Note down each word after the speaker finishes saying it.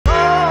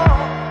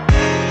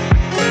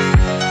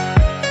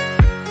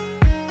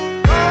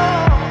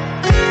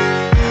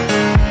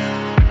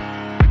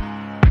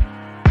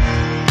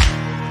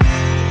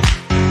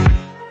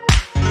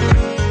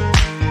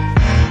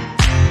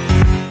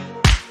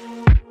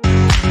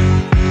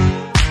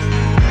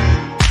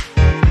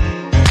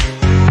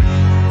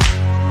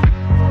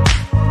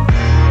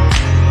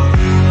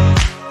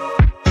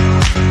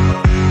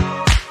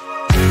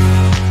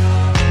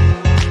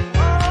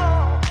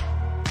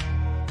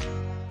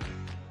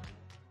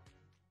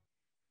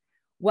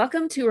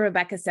Welcome to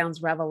Rebecca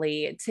Sounds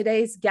Reveille.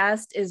 Today's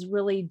guest is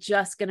really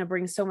just going to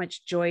bring so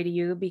much joy to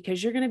you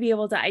because you're going to be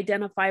able to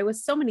identify with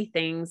so many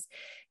things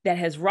that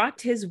has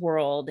rocked his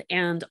world.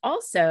 And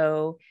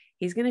also,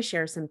 he's going to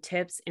share some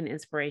tips and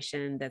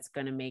inspiration that's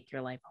going to make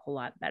your life a whole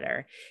lot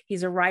better.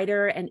 He's a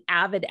writer, an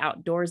avid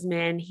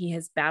outdoorsman. He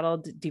has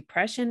battled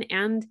depression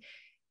and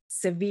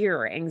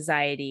severe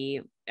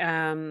anxiety.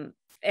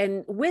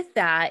 And with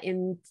that,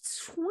 in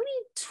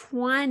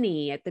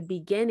 2020, at the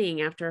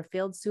beginning, after a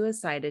failed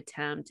suicide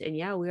attempt, and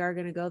yeah, we are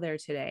going to go there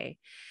today,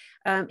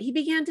 he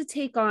began to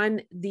take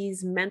on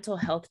these mental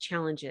health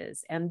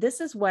challenges. And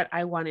this is what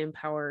I want to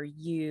empower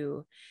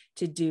you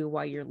to do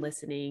while you're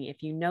listening.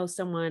 If you know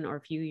someone or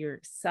if you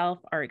yourself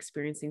are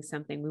experiencing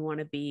something, we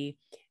want to be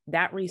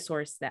that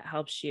resource that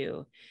helps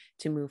you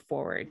to move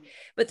forward.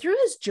 But through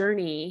his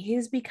journey,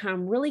 he's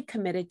become really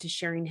committed to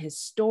sharing his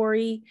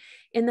story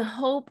in the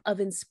hope of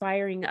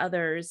inspiring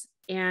others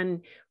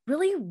and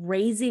really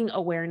raising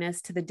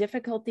awareness to the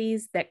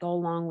difficulties that go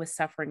along with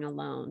suffering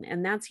alone.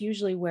 And that's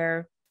usually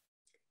where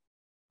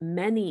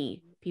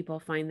many people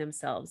find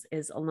themselves,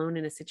 is alone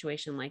in a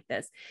situation like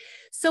this.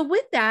 So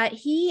with that,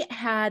 he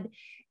had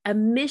a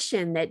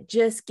mission that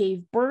just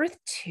gave birth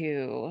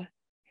to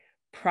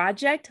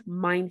Project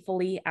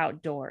Mindfully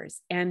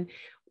Outdoors. And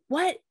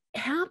what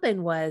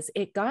happened was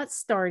it got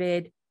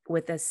started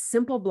with a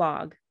simple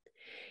blog,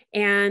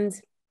 and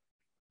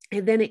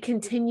then it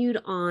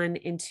continued on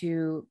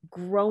into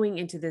growing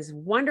into this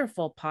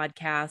wonderful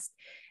podcast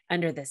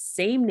under the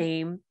same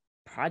name,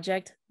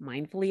 Project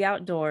Mindfully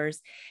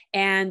Outdoors.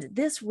 And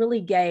this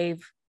really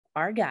gave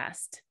our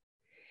guest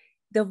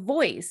the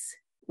voice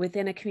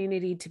within a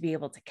community to be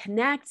able to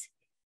connect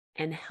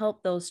and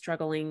help those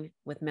struggling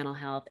with mental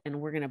health. And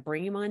we're going to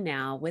bring him on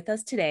now. With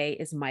us today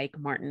is Mike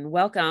Martin.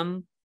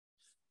 Welcome.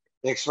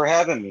 Thanks for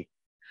having me.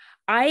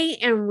 I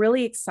am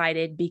really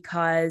excited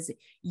because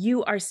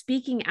you are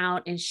speaking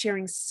out and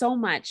sharing so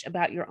much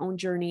about your own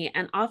journey.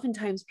 And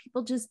oftentimes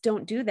people just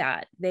don't do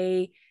that.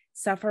 They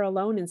suffer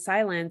alone in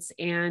silence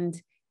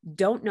and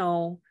don't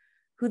know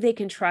who they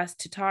can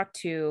trust to talk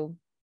to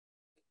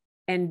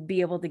and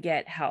be able to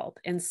get help.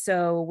 And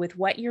so with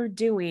what you're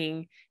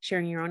doing,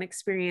 sharing your own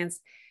experience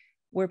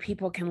where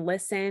people can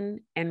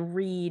listen and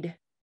read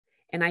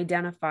and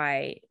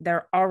identify,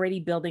 they're already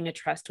building a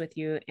trust with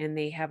you and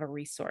they have a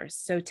resource.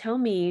 So tell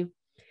me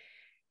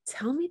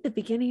the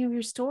beginning of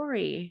your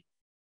story.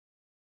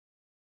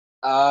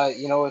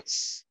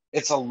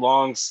 It's a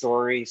long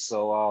story,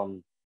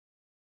 so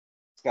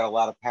it's got a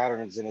lot of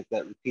patterns in it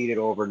that repeated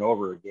over and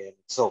over again.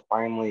 So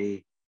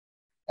finally,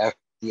 at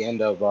the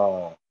end of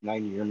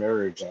 9-year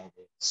marriage, I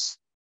was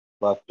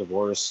left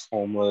divorced,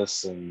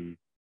 homeless, and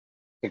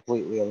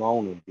completely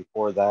alone. And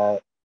before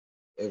that,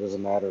 it was a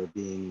matter of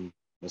being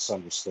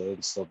misunderstood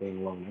and still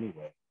being alone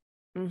anyway.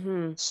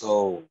 Mm-hmm.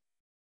 So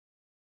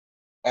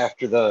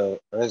after the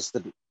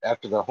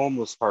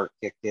homeless part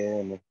kicked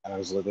in, and I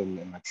was living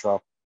in my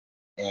truck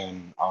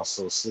and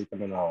also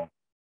sleeping in a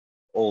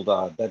old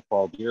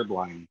deadfall deer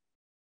blind,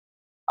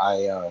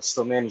 I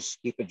still managed to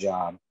keep a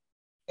job.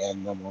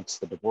 And then once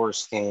the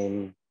divorce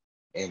came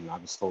and I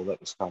was told that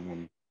was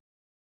coming, it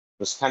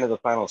was kind of the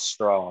final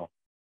straw.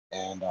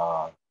 And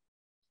I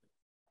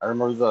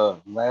remember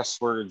the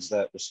last words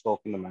that were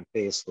spoken to my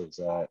face was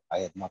that I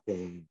had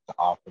nothing to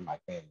offer my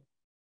family.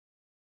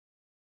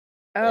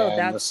 Oh,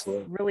 And this that's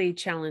was, really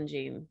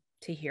challenging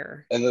to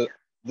hear. and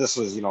this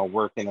was,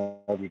 working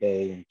every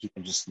day and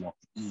keeping just enough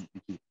to eat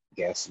and keep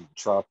gas in the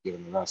truck,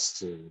 giving the rest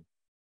to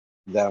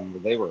them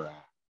where they were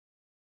at.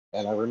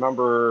 And I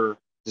remember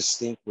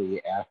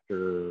distinctly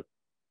after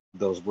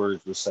those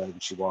words were said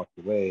and she walked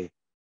away,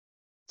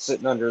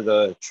 sitting under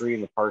the tree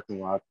in the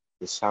parking lot,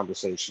 this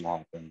conversation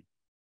happened.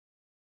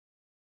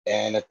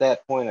 And at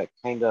that point, it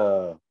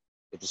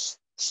just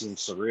seemed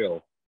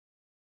surreal.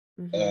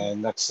 Mm-hmm.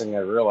 And next thing I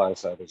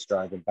realized, I was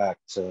driving back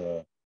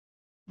to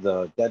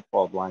the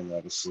deadfall blind that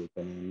I was sleeping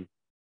in.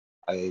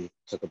 I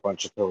took a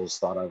bunch of pills,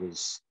 thought I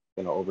was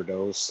going to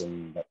overdose,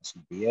 and that was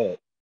going to be it.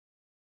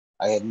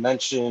 I had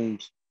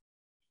mentioned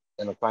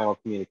in a final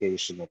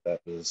communication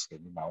that was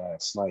going to be my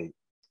last night.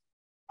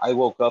 I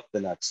woke up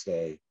the next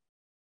day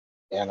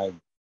and I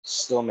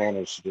still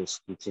managed to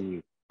just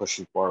continue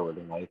pushing forward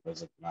in life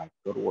as I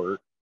go to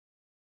work,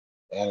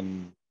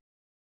 and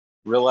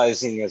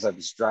realizing as I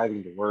was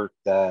driving to work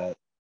that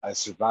I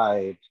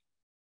survived,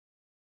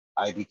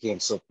 I became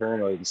so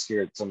paranoid and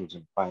scared someone's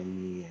gonna find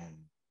me and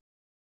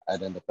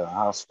I'd end up in a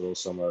hospital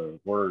somewhere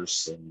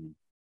worse. And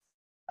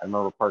I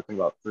remember parking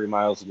about 3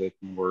 miles away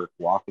from work,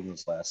 walking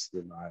those last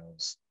 3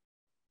 miles.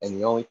 And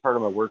the only part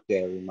of my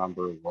workday I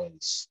remember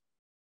was,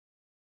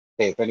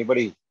 hey, if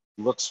anybody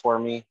looks for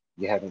me,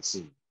 you haven't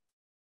seen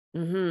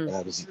me. Mm-hmm. And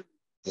that was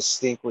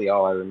distinctly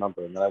all I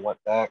remember. And then I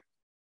went back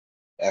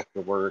after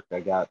work. I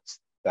got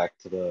back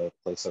to the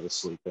place I was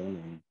sleeping,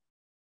 and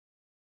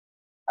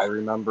I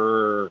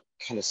remember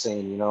kind of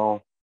saying,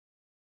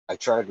 I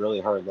tried really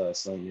hard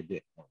last night and it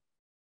didn't work.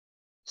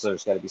 So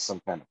there's got to be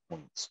some kind of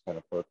point, some kind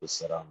of purpose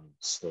that I'm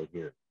still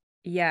here.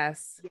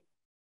 Yes.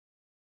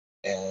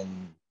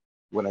 And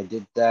when I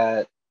did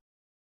that,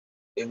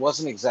 it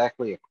wasn't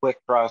exactly a quick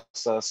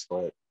process,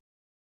 but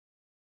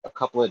a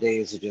couple of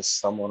days of just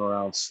stumbling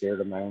around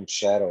scared of my own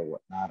shadow and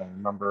whatnot. I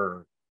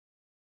remember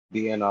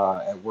being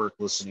at work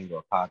listening to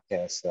a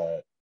podcast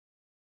that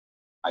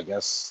I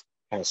guess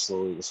kind of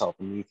slowly was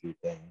helping me through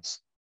things.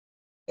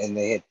 And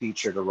they had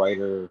featured a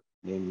writer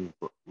named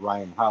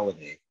Ryan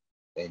Holiday,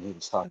 and he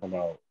was talking Okay.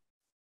 about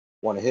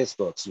one of his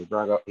books. And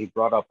he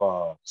brought up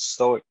a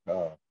Stoic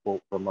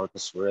quote from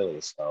Marcus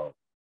Aurelius about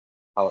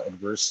how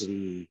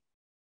adversity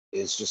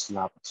is just an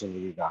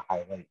opportunity to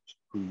highlight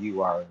who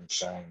you are and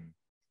shine.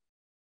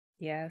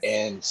 Yes.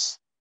 And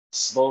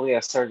slowly, I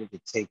started to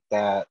take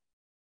that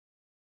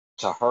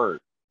to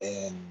heart.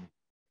 And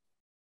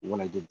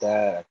when I did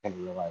that, I kind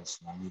of realized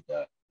I need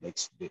to make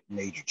some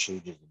major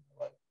changes in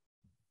my life.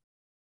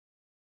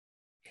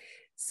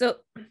 So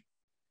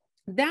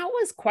that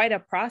was quite a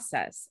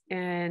process.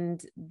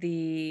 And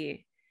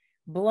the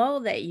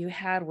blow that you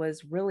had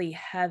was really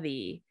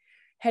heavy.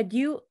 Had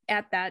you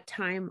at that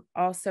time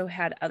also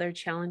had other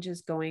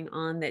challenges going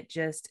on that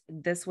just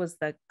this was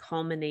the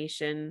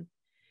culmination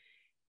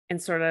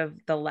and sort of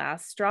the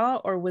last straw?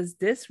 Or was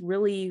this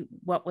really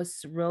what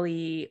was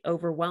really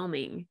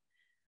overwhelming?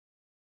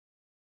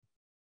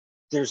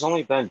 There's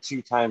only been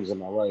two times in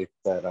my life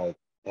that I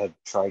had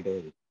tried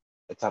to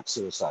attempt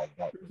suicide.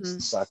 That was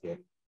the Mhm.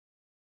 second.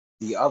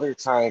 The other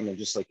time, and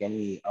just like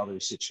any other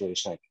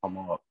situation that come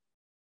up,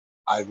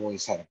 I've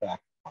always had a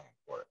backup plan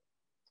for it.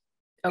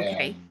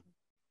 Okay. And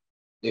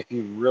if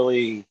you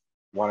really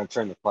want to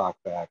turn the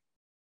clock back,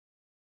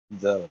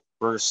 the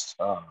first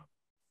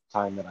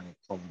time that I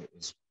claimed it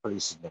was pretty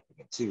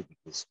significant too,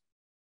 because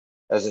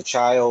as a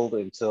child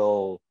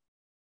until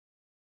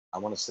I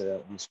want to say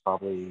that was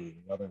probably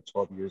 11,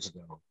 12 years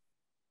ago,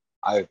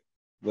 I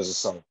was a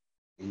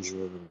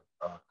self-injured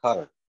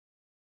cutter.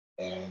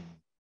 And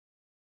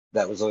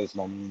that was always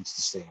my means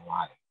to stay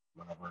alive.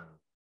 Whenever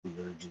the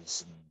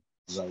urges and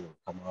desire would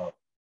come up,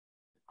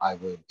 I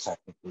would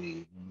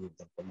technically remove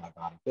them from my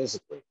body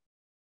physically.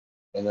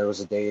 And there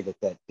was a day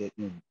that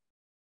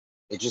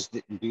it just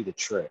didn't do the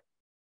trick.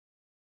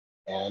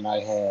 And I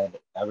had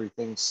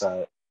everything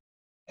set,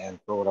 and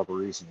for whatever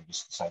reason, I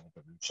just decided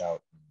to reach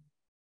out and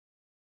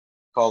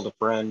called a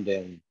friend,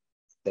 and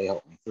they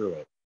helped me through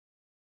it.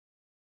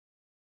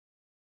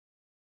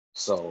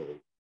 So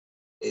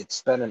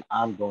it's been an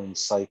ongoing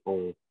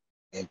cycle,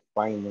 and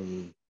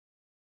finally,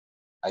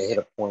 I hit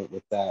a point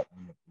with that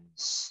when it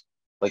was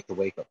like the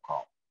wake up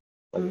call.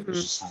 Like it was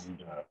Mhm. just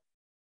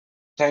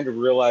time to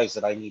realize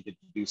that I needed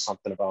to do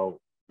something about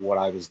what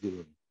I was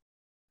doing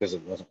because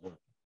it wasn't working.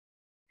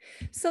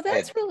 So I had,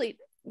 that's really,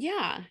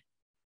 yeah,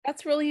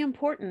 that's really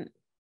important.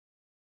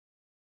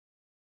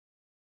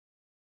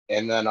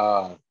 and then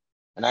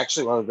and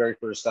actually one of the very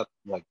first up,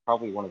 like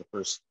probably one of the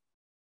first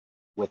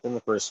within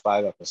the first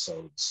 5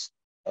 episodes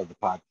of the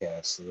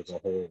podcast, there was a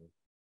whole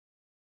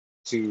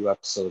 2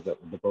 episodes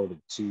that were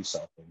devoted to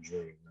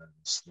self-injury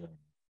awareness and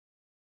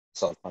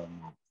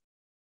self-harm.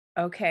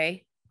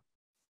 Okay.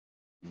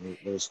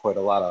 There's quite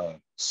a lot of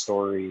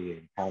story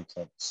and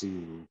content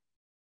to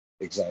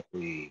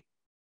exactly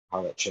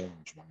how that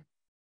changed went.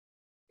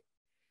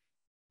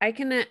 I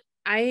can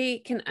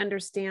I can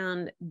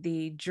understand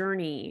the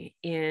journey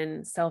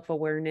in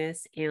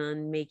self-awareness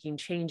and making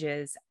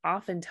changes.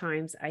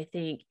 Oftentimes, I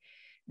think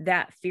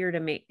that fear to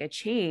make a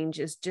change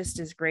is just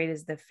as great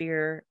as the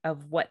fear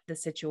of what the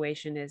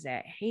situation is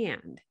at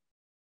hand.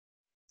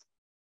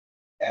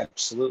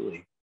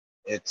 Absolutely.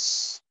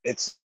 It's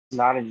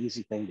not an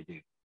easy thing to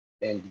do.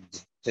 And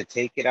to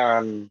take it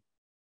on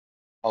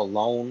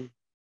alone.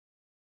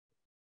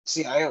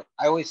 See, I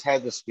always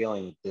had this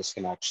feeling of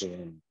disconnection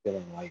and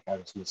feeling like I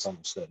was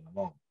misunderstood and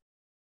alone.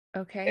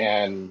 Okay.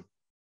 And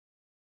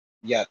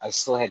yet I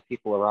still had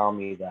people around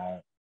me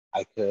that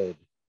I could,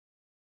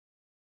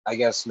 I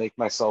guess, make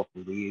myself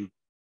believe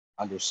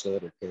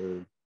understood or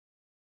cared.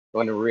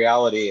 When in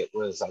reality, it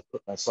was I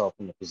put myself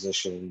in a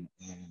position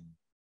and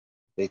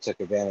they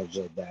took advantage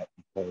of that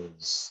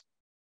because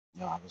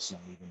I was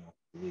naive enough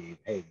to believe,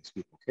 hey, these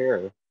people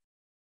care.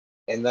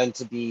 And then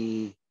to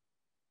be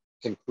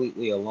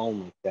completely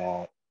alone like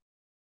that,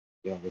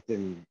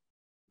 within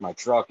my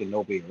truck and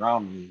nobody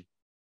around me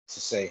to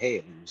say, hey,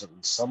 there's at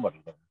least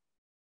somebody there,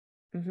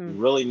 Hmm.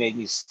 really made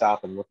me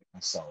stop and look at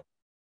myself.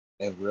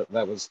 And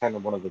that was kind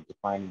of one of the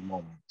defining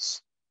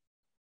moments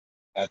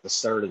at the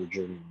start of the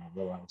journey when I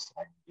realized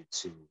that I needed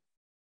to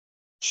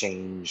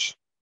change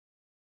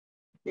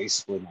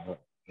basically my life,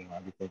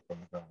 everything from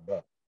the ground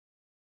up.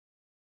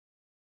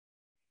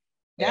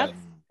 That's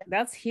And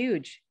that's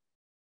huge.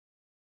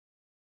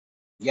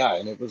 yeah,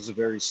 and it was a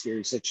very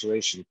scary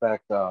situation. In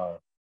fact,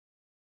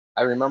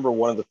 I remember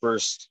one of the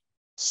first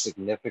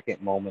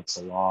significant moments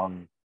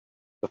along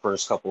the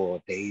first couple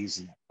of days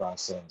in that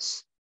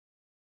process.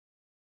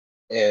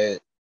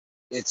 It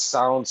it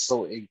sounds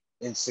so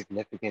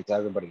insignificant to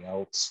everybody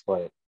else,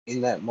 but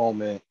in that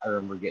moment, I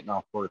remember getting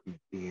off work and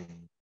it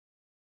being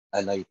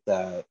a night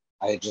that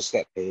I had just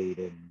got paid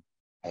and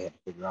I had to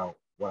figure out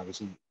what I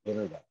was eating for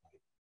dinner that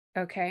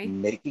night. Okay.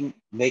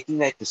 Making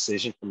that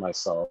decision for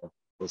myself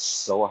was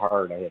so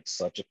hard. I had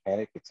such a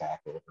panic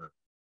attack over.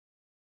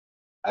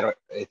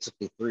 it took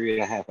me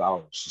 3.5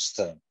 hours just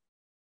to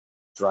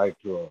drive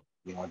to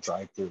a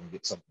drive through and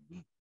get something to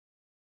eat.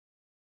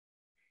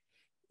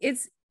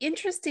 It's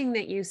interesting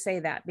that you say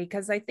that,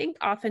 because I think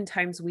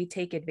oftentimes we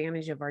take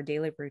advantage of our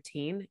daily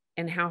routine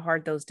and how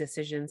hard those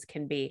decisions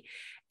can be.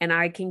 And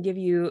I can give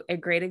you a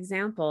great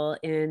example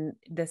in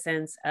the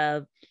sense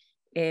of,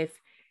 if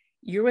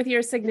you're with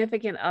your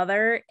significant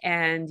other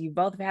and you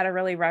both have had a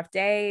really rough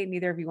day,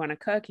 neither of you want to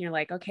cook, and you're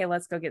like, okay,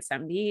 let's go get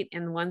something to eat.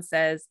 And one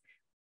says,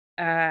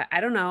 I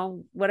don't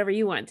know, whatever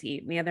you want to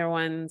eat. And the other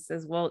one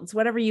says, well, it's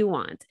whatever you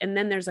want. And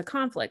then there's a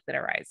conflict that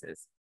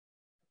arises.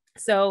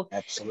 So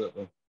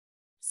Absolutely.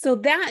 So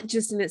that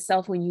just in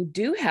itself, when you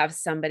do have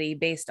somebody,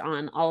 based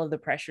on all of the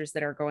pressures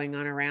that are going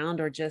on around,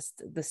 or just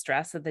the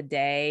stress of the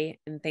day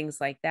and things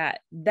like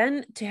that,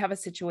 then to have a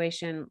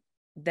situation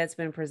that's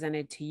been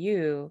presented to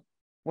you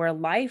where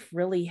life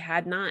really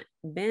had not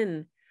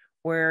been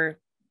where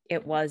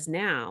it was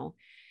now,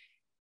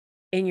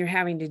 and you're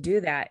having to do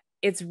that,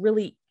 it's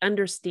really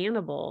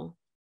understandable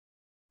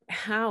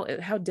how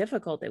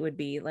difficult it would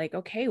be. Like,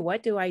 okay,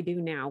 what do I do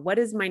now? What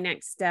is my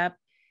next step?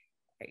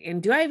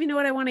 And do I even know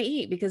what I want to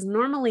eat? Because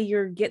normally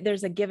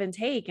there's a give and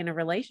take in a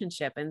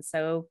relationship. And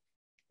so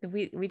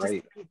we just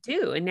Right.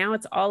 do. And now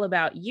it's all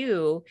about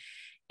you.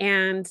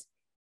 And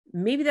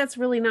maybe that's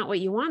really not what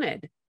you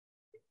wanted,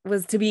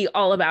 was to be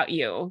all about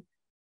you.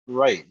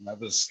 Right. And that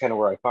was kind of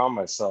where I found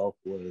myself,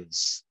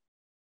 was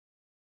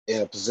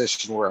in a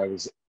position where I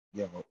was,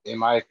 in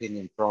my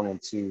opinion, thrown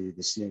into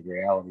this new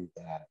reality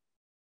that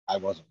I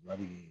wasn't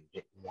ready,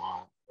 didn't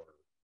want, or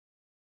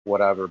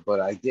whatever.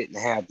 But I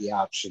didn't have the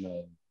option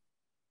of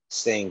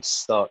staying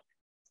stuck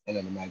in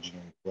an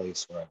imaginary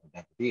place where I would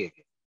never be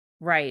again.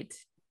 Right.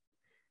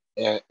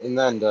 And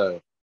then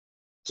to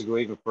go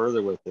even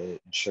further with it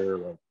and share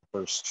like the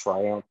first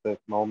triumphant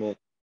moment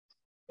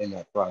in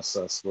that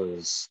process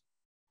was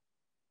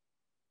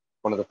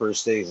one of the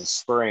first days of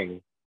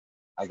spring.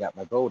 I got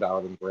my boat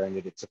out, and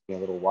granted, it took me a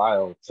little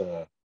while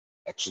to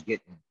actually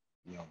get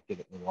it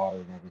in the water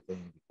and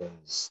everything,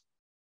 because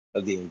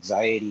of the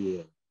anxiety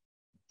of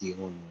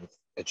dealing with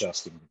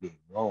adjusting to being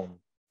alone.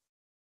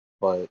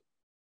 But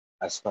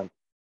I spent,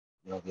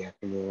 the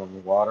afternoon on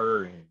the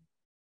water and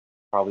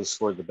probably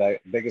scored the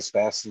biggest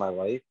bass in my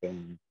life,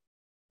 and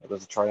it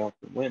was a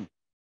triumphant win.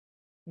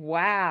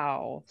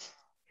 Wow.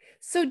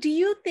 So do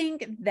you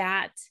think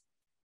that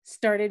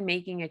started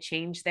making a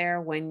change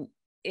there when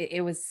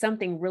it was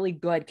something really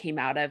good came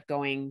out of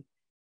going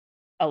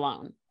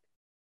alone?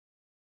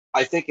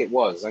 I think it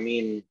was. I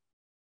mean,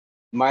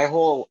 my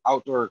whole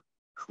outdoor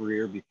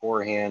career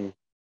beforehand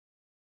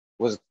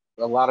was,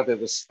 a lot of it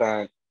was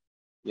spent,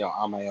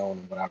 on my own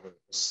and whatever,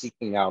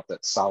 seeking out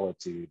that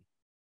solitude.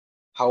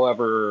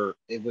 However,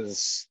 it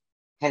was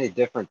kind of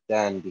different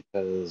then,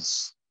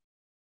 because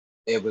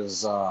it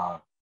was uh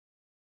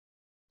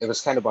it was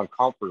kind of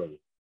uncomfortable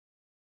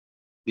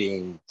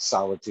being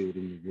solitude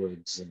in the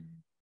woods and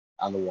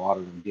on the water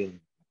and dealing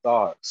with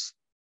thoughts,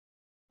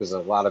 because a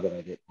lot of it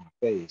I didn't want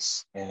to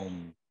face.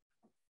 And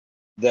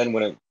then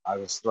when I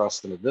was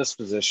thrust into this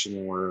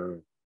position where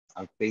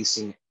I'm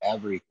facing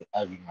every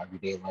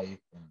everyday life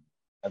and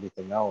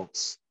everything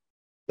else,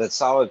 that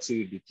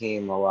solitude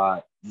became a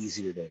lot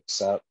easier to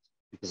accept,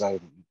 because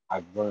I've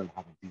learned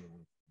how to deal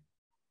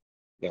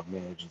with,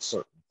 managing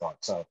certain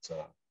thoughts out to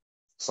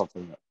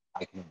something that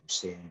I can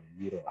understand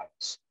and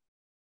utilize.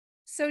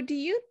 So do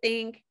you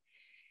think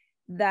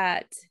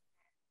that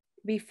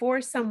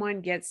before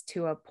someone gets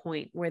to a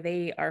point where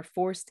they are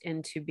forced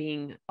into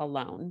being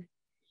alone,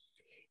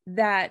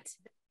 that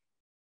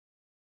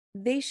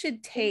they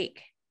should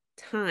take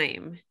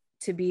time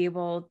to be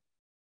able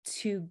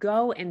to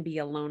go and be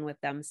alone with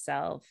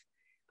themselves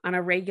on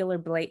a regular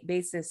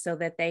basis, so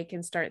that they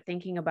can start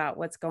thinking about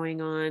what's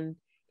going on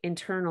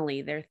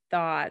internally, their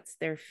thoughts,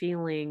 their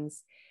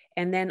feelings,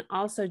 and then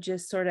also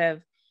just sort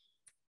of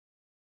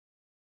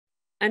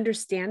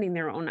understanding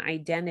their own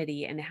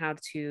identity and how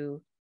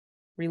to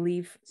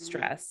relieve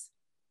stress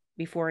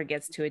before it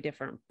gets to a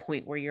different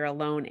point where you're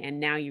alone and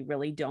now you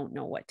really don't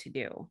know what to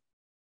do.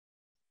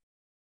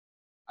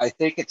 I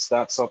think it's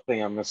not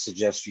something I'm going to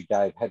suggest you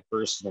dive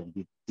headfirst in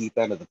the deep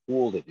end of the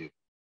pool to do.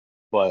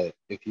 But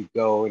if you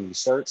go and you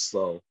start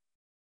slow,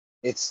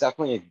 it's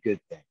definitely a good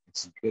thing.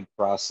 It's a good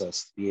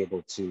process to be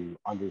able to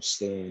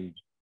understand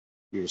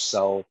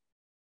yourself,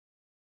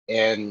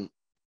 and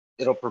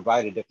it'll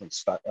provide a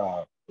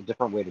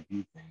different way to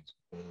view things,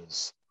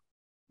 because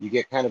you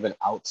get kind of an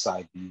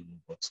outside view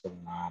of what's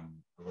going on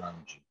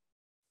around you,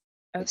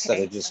 instead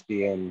Okay. of just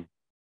being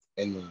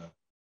in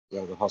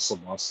the hustle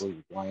bustle.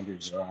 Your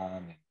blinders are on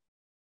and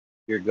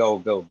you're go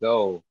go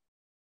go.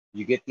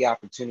 You get the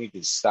opportunity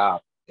to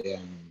stop,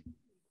 and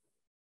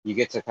you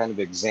get to kind of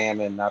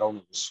examine not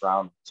only the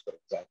surroundings, but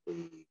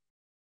exactly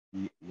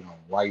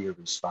why you're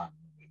responding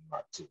when you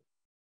are to it.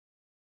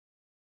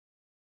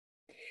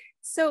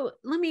 So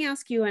let me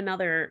ask you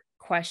another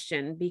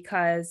question,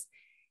 because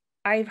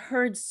I've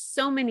heard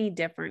so many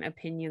different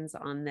opinions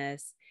on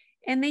this,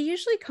 and they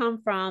usually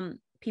come from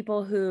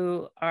people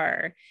who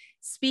are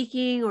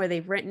speaking or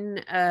they've written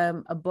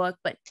a book,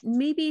 but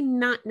maybe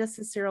not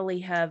necessarily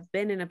have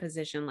been in a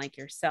position like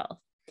yourself.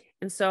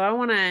 And so I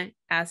want to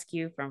ask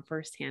you from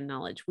firsthand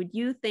knowledge, would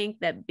you think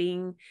that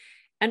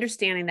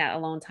understanding that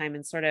alone time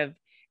and sort of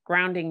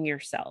grounding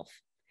yourself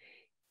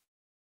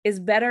is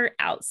better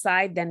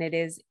outside than it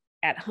is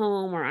at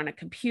home or on a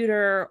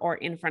computer or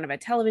in front of a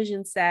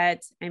television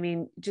set? I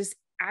mean, just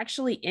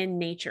actually in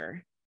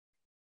nature.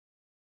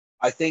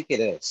 I think it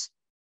is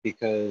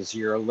because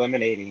you're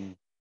eliminating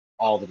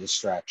all the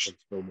distractions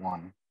for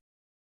one.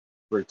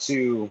 For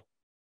two,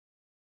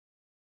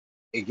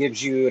 it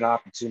gives you an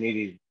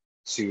opportunity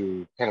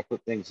to kind of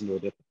put things into a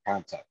different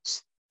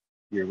context.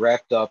 You're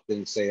wrapped up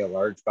in, say, a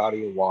large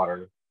body of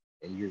water,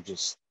 and you're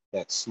just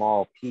that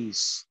small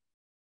piece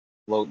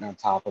floating on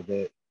top of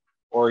it,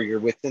 or you're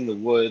within the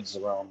woods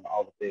around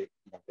all the big,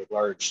 big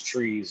large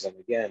trees, and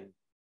again,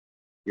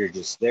 you're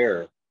just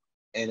there.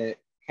 And it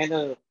kind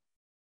of,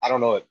 I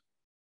don't know, it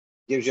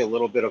gives you a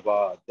little bit of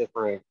a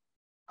different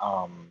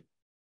kind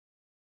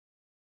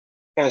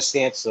of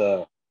stance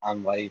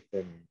on life,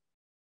 and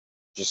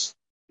just,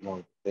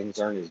 things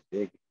aren't as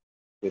big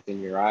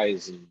within your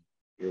eyes and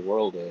your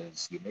world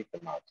as you make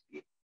them out to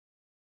be.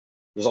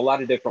 There's a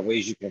lot of different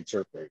ways you can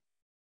interpret,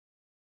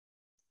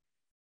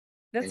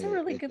 That's and a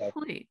really good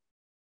point.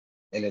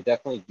 it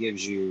definitely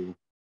gives you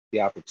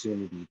the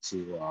opportunity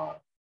to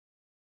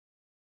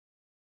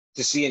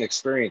see and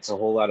experience a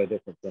whole lot of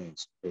different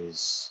things,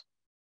 because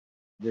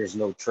there's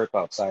no trip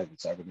outside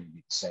that's ever going to be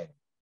the same.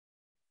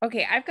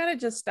 Okay, I've got to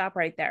just stop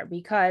right there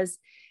because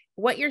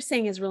what you're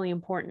saying is really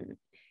important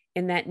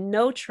in that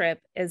no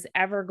trip is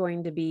ever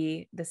going to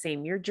be the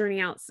same. Your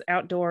journey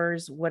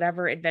outdoors,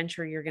 whatever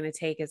adventure you're going to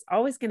take, is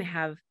always going to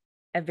have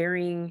a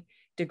varying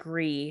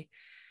degree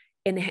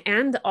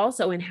and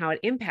also in how it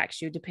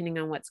impacts you depending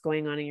on what's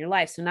going on in your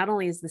life. So not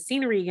only is the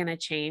scenery going to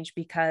change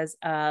because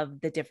of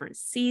the different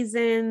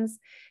seasons,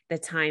 the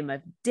time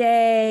of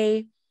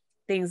day,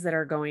 things that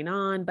are going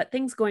on, but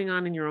things going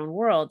on in your own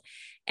world.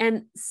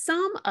 And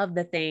some of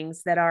the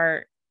things that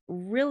are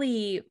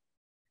really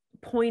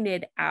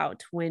pointed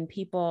out when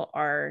people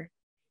are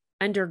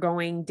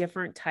undergoing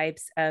different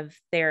types of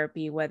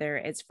therapy, whether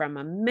it's from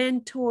a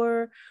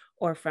mentor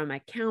or from a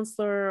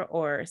counselor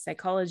or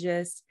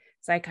psychologist,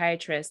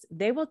 psychiatrist,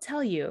 they will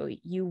tell you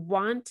you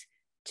want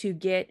to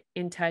get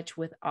in touch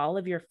with all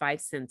of your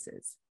five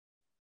senses.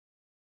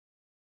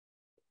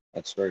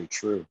 That's very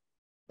true.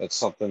 That's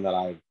something that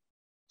I've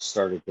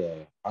started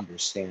to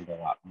understand a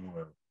lot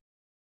more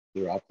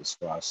throughout this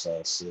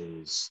process,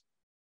 is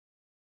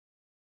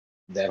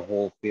that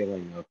whole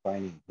feeling of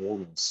finding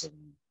wholeness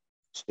and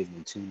just being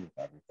in tune with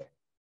everything.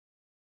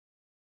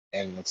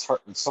 And it's hard.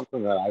 It's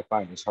something that I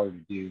find is hard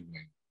to do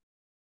when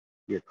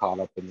you're caught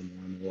up in the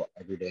normal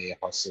everyday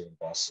hustle and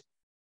bustle.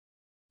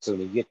 So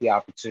when you get the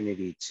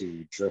opportunity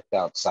to drift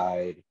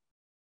outside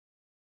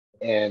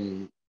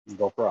and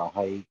go for a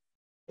hike,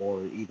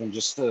 or even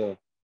just to,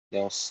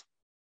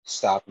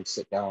 stop and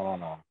sit down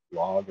on a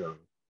log or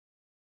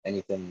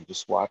anything,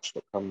 just watch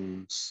what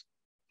comes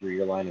through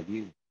your line of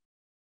view.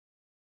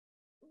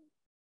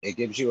 It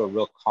gives you a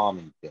real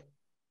calming feeling.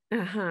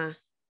 Uh-huh.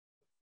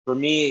 For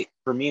me,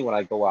 when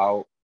I go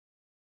out,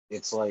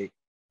 it's like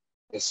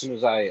as soon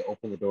as I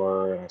open the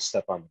door and I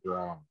step on the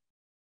ground,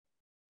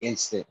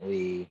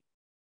 instantly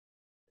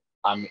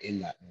I'm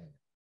in that moment.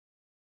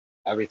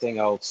 Everything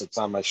else that's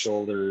on my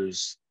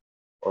shoulders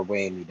or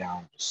weighing me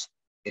down, just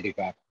it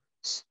evaporates.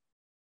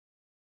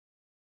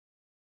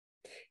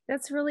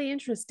 That's really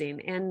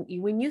interesting. And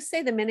when you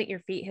say the minute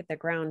your feet hit the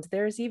ground,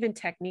 there's even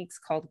techniques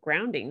called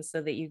grounding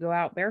so that you go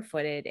out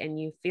barefooted and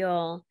you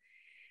feel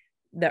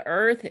the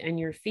earth and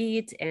your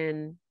feet,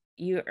 and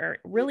you are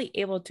really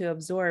able to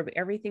absorb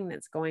everything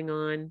that's going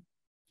on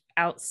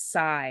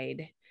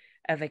outside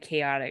of a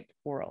chaotic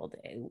world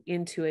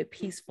into a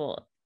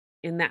peaceful,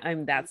 in that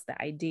that's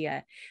the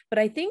idea. But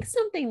I think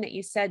something that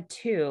you said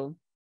too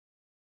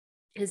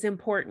is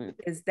important,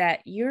 is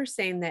that you're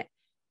saying that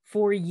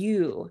for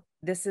you,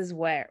 this is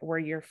where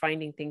you're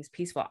finding things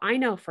peaceful. I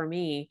know for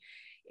me,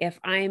 if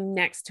I'm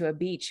next to a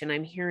beach and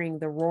I'm hearing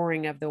the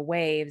roaring of the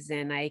waves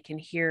and I can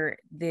hear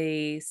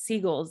the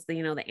seagulls, the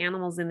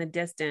animals in the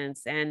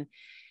distance, and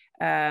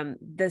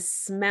the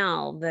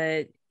smell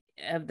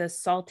of the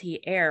salty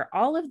air,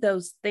 all of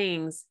those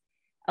things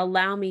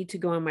allow me to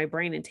go in my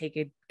brain and take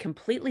a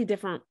completely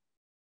different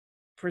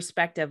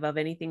perspective of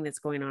anything that's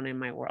going on in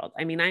my world.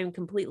 I mean, I'm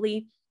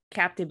completely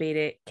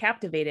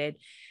captivated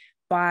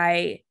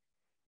by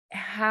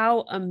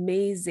how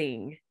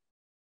amazing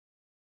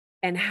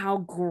and how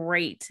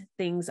great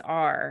things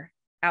are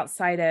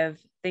outside of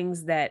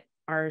things that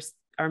are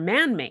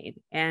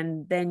man-made.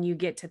 And then you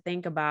get to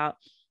think about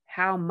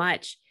how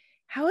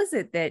is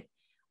it that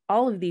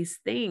all of these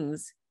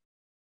things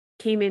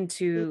came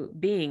into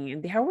being,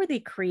 and how were they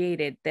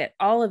created, that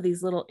all of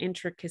these little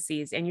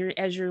intricacies, and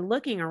as you're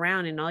looking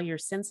around and all your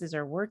senses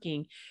are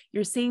working,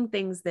 you're seeing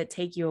things that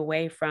take you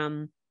away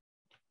from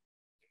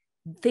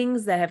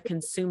things that have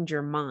consumed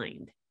your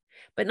mind.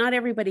 But not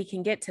everybody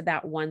can get to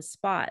that one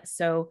spot.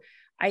 So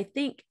I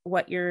think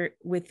what you're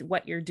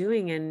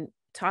doing and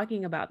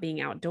talking about being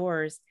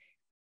outdoors,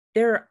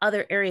 there are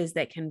other areas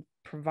that can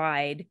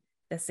provide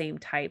the same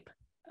type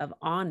of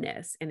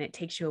onness, and it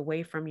takes you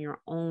away from your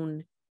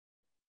own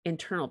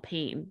internal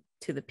pain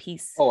to the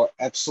peace. Oh,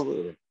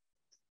 absolutely.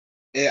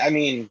 I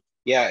mean,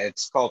 yeah,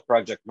 it's called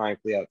Project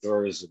Mindfully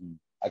Outdoors, and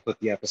I put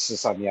the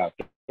emphasis on the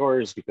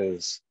outdoors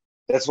because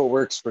that's what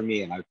works for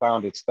me. And I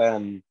found it's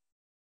been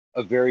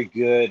a very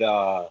good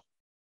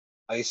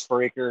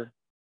icebreaker,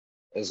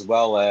 as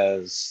well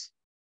as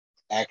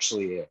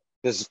actually a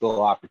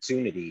physical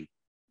opportunity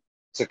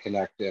to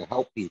connect and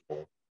help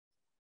people.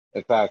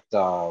 In fact,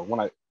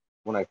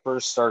 when I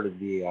first started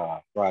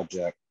the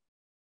project,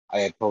 I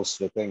had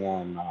posted a thing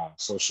on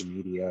social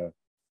media.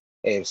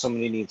 Hey, if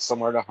somebody needs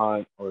somewhere to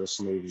hunt or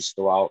somebody just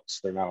go out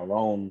so they're not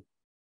alone,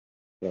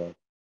 you know,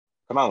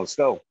 come on, let's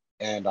go.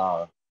 And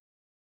I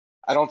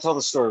don't tell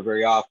the story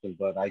very often,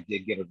 but I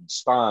did get a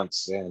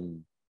response,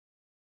 and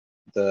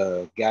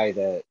the guy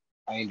that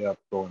I ended up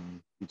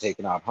going and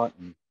taking out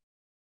hunting,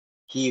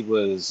 he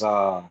was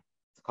a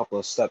couple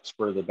of steps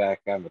further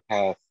back on the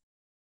path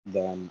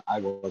than I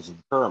was in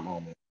the current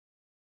moment.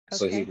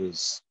 So Okay.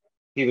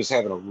 he was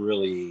having a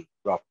really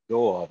rough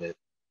go of it.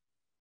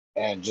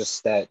 And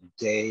just that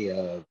day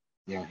of,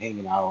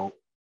 hanging out,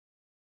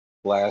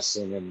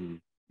 blasting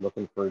and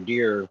looking for a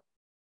deer,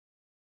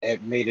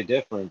 it made a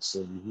difference.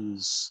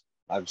 And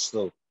I've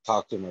still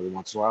talked to him every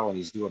once in a while, and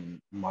he's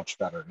doing much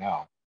better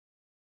now.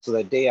 So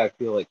that day, I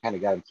feel like kind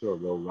of got him through a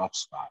real rough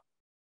spot.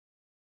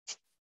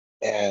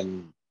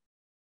 And,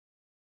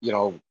 you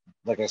know,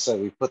 like I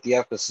said, we put the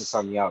emphasis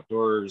on the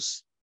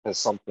outdoors as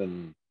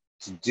something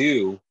to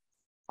do.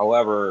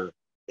 However,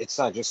 it's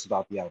not just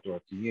about the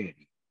outdoor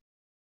community.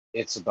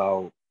 It's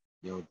about,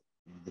 you know,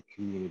 the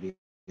community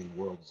in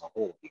the world as a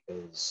whole,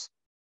 because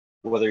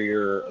whether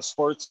you're a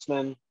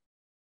sportsman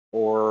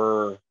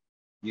or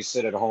you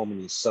sit at home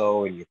and you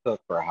sew and you cook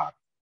for a hobby,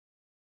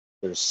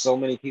 there's so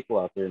many people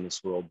out there in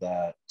this world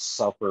that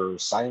suffer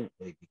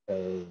silently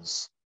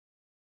because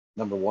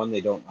number one,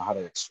 they don't know how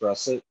to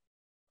express it.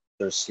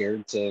 They're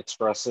scared to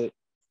express it.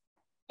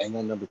 And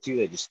then number two,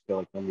 they just feel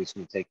like nobody's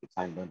going to take the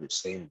time to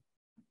understand.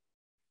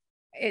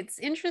 It's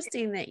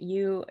interesting that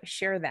you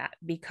share that,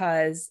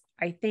 because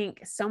I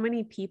think so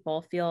many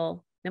people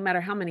feel, no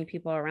matter how many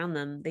people are around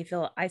them, they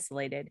feel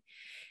isolated,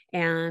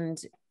 and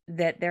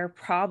that their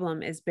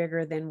problem is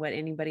bigger than what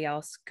anybody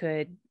else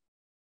could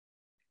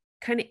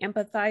kind of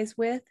empathize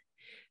with.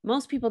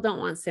 Most people don't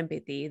want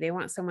sympathy. They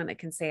want someone that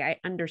can say, I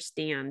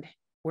understand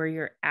where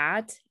you're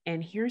at,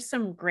 and here's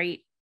some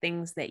great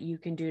things that you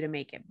can do to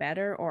make it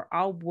better, or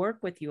I'll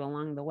work with you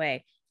along the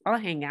way. I'll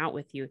hang out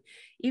with you,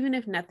 even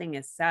if nothing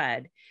is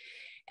said.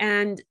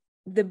 And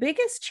the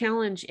biggest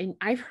challenge, and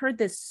I've heard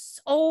this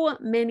so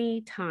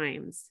many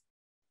times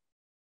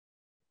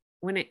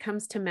when it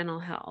comes to mental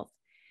health,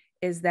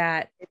 is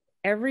that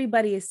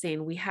everybody is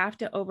saying we have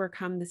to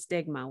overcome the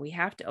stigma. We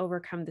have to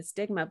overcome the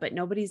stigma, but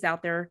nobody's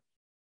out there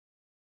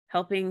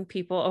helping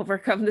people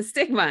overcome the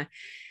stigma.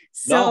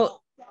 No,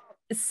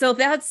 So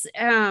that's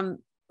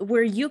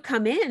where you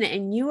come in,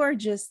 and you are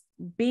just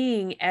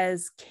being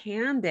as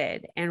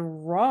candid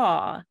and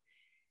raw.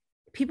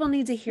 People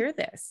need to hear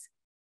this.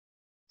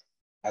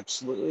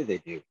 absolutely they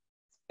do.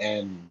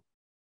 And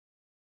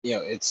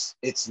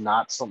it's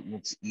not something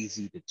that's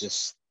easy to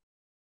just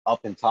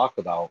up and talk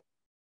about.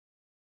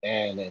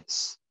 And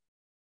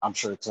I'm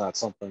sure it's not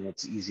something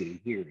that's easy to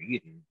hear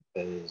either,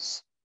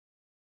 because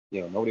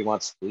nobody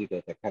wants to believe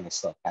that that kind of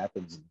stuff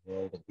happens in the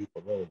world and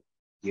people really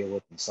deal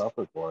with and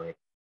suffer for it.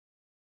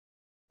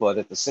 But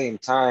at the same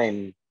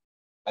time,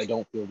 I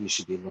don't feel we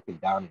should be looking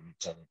down at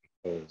each other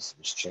because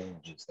there's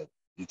challenges that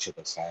each of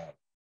us have.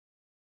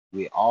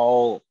 We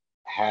all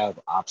have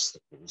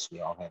obstacles,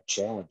 we all have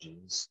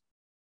challenges,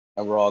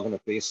 and we're all going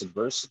to face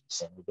adversity.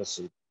 Some of us,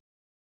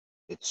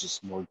 it's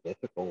just more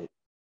difficult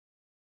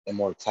and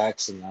more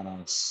taxing on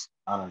us,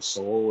 on our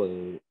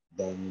soul,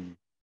 than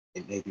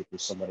it may be for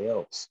somebody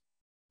else.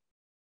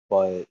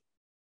 But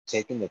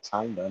taking the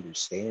time to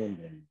understand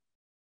and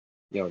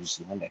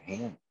just lend a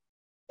hand,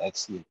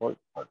 that's the important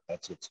part.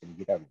 That's what's going to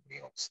get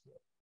everybody else through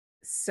it.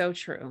 So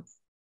true.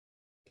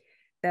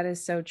 That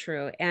is so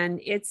true.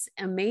 And it's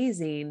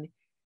amazing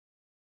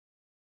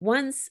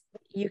once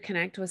you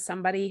connect with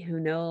somebody who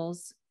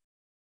knows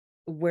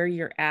where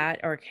you're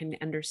at or can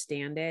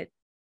understand it,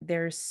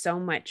 there's so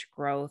much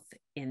growth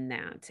in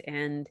that.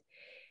 And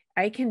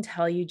I can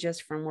tell you,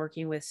 just from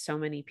working with so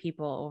many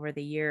people over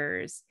the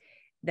years,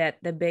 that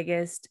the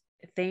biggest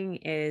thing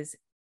is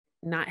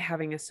not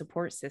having a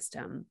support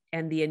system.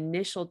 And the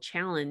initial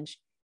challenge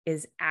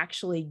is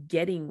actually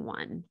getting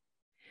one,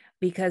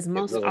 because It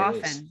really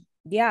is.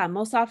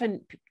 most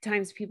often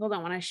times people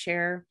don't want to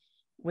share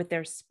with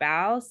their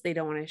spouse. They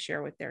don't want to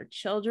share with their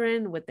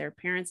children, with their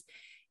parents,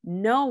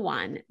 no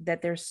one,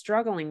 that they're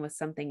struggling with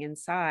something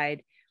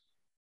inside,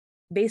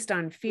 based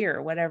on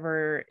fear,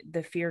 whatever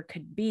the fear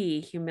could be,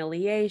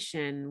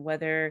 humiliation,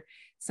 whether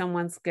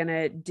someone's going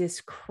to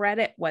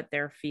discredit what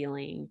they're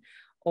feeling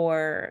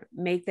or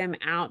make them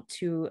out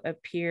to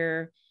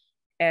appear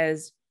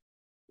as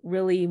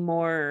really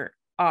more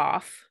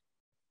off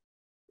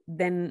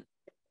than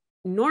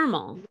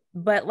normal.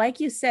 But like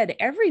you said,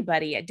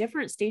 everybody at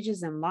different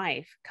stages in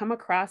life come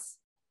across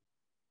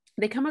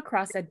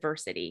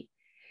adversity.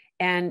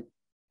 And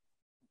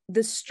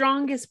the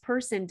strongest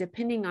person,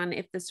 depending on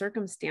if the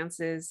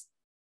circumstances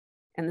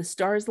and the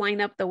stars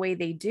line up the way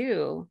they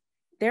do,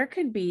 that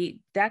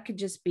could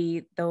just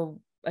be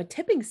a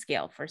tipping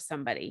scale for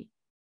somebody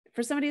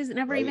who's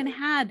never Right. even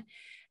had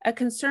a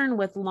concern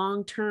with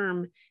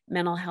long-term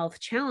mental health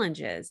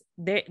challenges.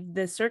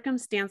 The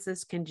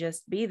circumstances can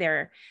just be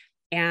there,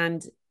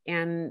 and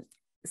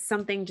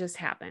something just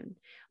happened.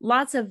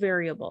 Lots of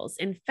variables.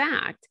 In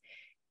fact,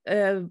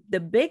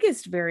 the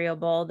biggest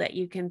variable that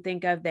you can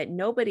think of that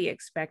nobody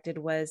expected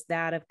was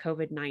that of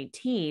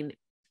COVID-19.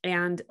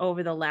 And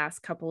over the last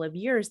couple of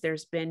years,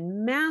 there's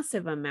been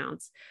massive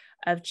amounts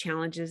of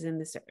challenges in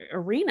this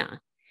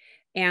arena.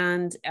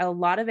 And a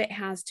lot of it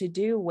has to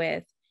do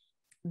with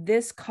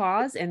this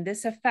cause and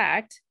this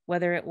effect,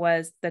 whether it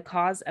was the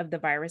cause of the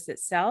virus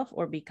itself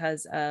or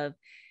because of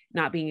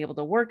not being able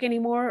to work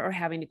anymore or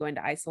having to go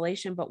into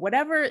isolation. But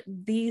whatever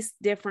these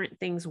different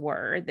things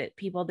were that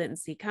people didn't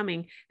see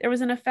coming, there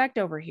was an effect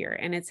over here.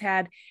 And it's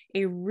had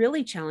a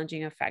really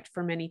challenging effect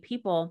for many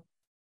people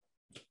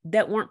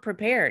that weren't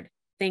prepared,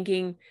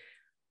 thinking,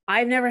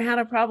 I've never had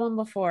a problem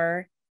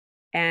before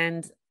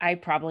and I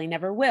probably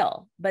never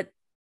will. But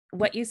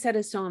what you said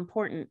is so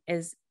important,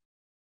 is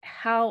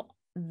how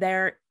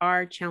there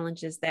are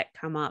challenges that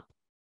come up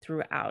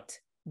throughout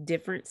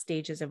different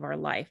stages of our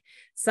life.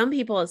 Some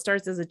people, it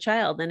starts as a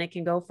child and it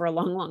can go for a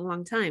long, long,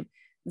 long time.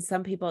 And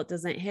some people, it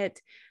doesn't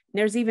hit.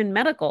 There's even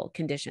medical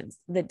conditions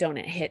that don't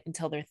hit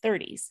until their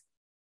 30s.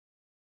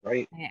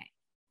 Right. Okay.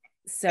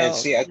 And So,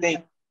 see, I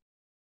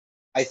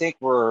think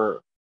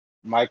we're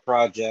my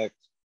project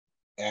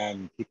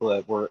and people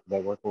that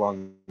work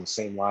along the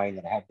same line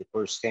that have the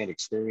firsthand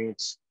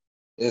experience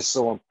is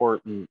so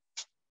important,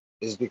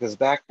 is because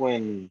back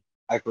when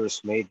I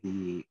first made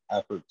the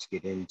effort to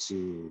get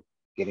into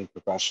getting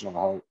professional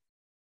help,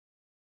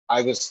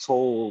 I was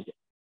told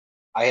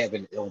I have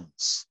an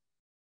illness.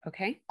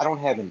 okay. I don't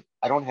have an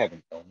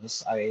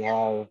illness. I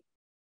have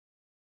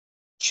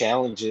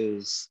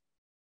challenges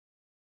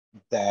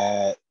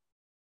that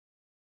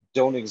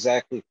don't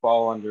exactly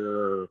fall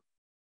under,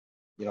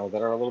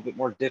 that are a little bit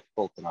more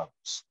difficult than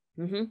others.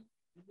 Mm-hmm.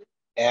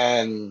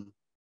 And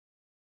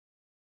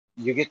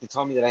you get to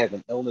tell me that I have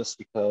an illness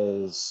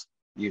because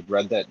you've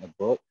read that in a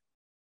book.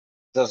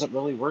 It doesn't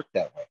really work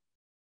that way.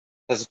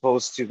 As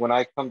opposed to when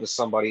I come to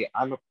somebody,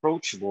 I'm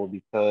approachable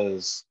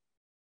because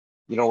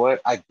you know what?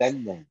 I've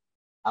been there.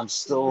 I'm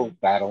still Mm-hmm.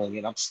 battling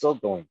it. I'm still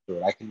going through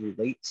it. I can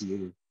relate to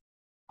you.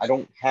 I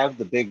don't have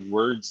the big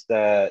words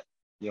that,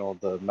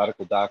 the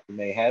medical doctor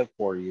may have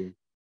for you,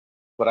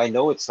 but I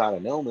know it's not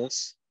an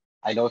illness.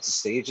 I know it's a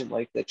stage in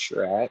life that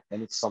you're at,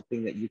 and it's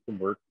something that you can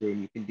work through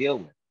and you can deal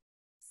with.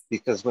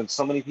 Because when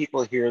so many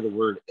people hear the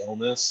word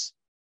illness,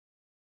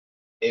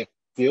 it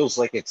feels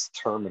like it's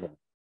terminal.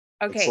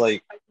 It's Okay.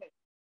 like,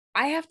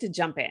 I have to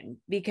jump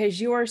in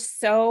because you are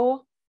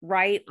so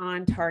right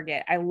on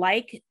target. I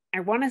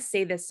want to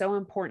say this so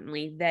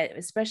importantly, that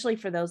especially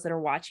for those that are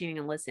watching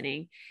and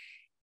listening,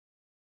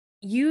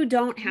 you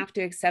don't have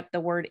to accept the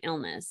word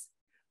illness.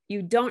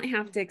 You don't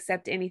have to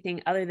accept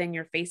anything other than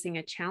you're facing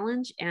a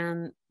challenge.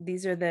 And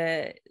these are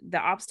the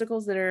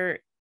obstacles that are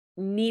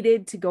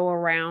needed to go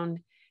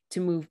around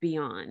to move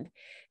beyond.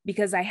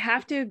 Because I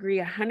have to agree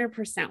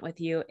 100% with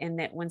you in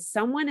that when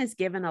someone is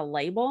given a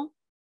label,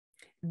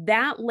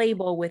 that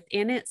label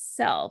within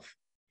itself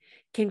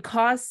can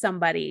cause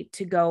somebody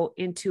to go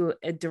into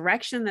a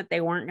direction that they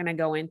weren't going to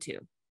go into.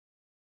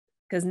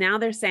 Because now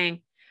they're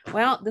saying,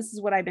 well, this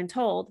is what I've been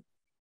told.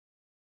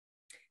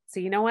 So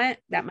you know what?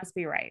 That must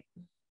be right.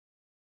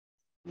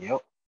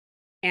 yep,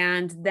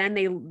 And then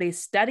they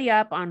study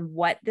up on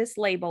what this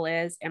label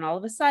is, and all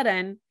of a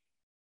sudden,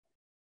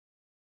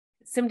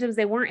 symptoms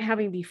they weren't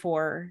having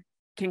before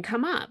can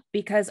come up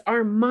because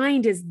our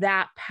mind is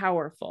that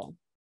powerful.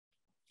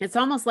 It's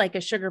almost like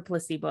a sugar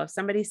placebo. If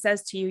somebody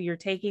says to you, you're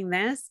taking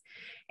this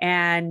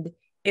and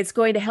it's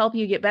going to help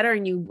you get better,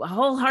 and you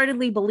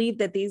wholeheartedly believe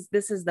that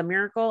this is the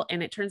miracle,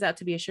 and it turns out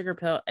to be a sugar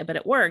pill, but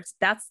it works.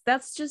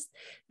 That's just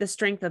the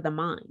strength of the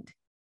mind.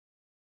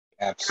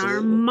 And our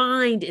absolutely.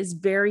 mind is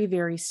very,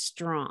 very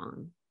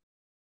strong.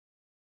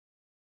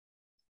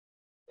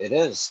 It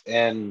is.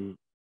 And,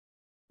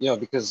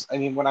 because I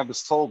mean, when I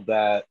was told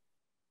that,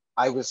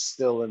 I was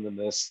still in the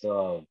midst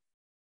of,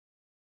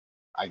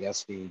 I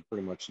guess, being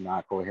pretty much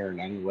not coherent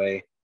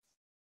anyway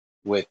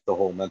with the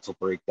whole mental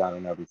breakdown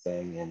and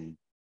everything. And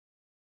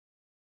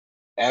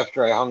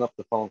after I hung up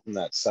the phone from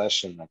that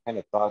session, I kind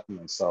of thought to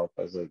myself,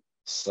 I was like,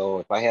 so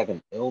if I have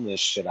an illness,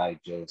 should I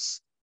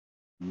just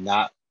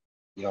not,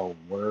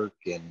 work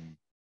and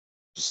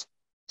just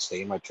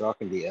stay in my truck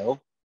and be ill?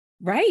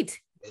 Right.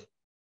 It,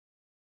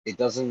 it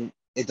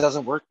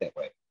doesn't work that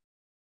way.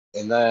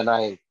 And then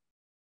a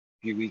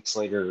few weeks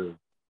later,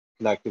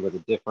 connected with a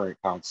different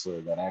counselor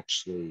that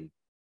actually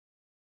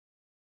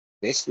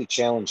basically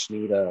challenged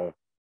me to,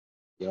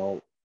 you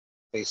know,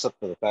 face up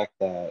to the fact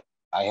that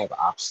I have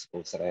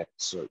obstacles that I have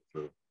to sort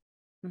through.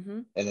 Mm-hmm.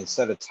 And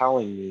instead of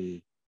telling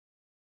me,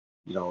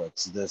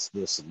 it's this,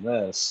 and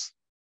this,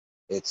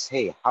 it's,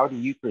 hey, how do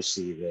you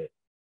perceive it?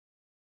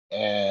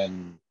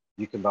 And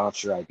you can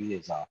bounce your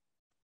ideas off.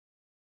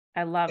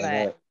 I love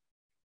And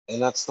it.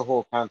 that's the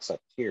whole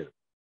concept here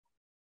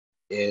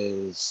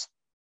is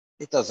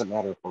it doesn't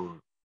matter if we're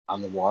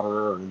on the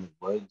water or in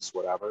the woods,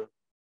 whatever.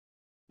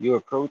 You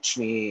approach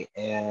me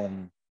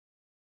and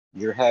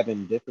you're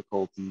having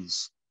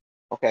difficulties.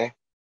 Okay,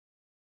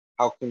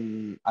 how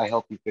can I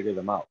help you figure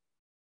them out?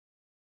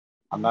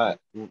 I'm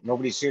Mm-hmm. not,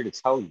 nobody's here to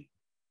tell you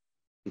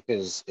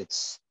because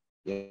it's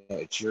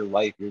your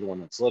life. You're the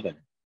one that's living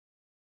it.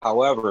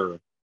 However,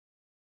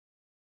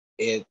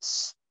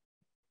 it's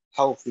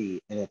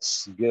healthy and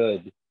it's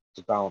good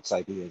to bounce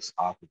ideas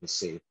off of a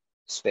safe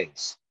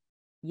space.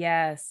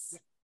 Yes.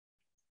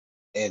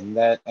 And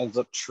that ends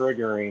up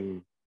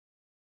triggering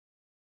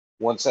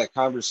once that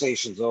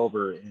conversation's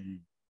over and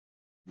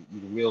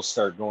the wheels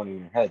start going in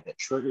your head, that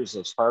triggers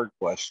those hard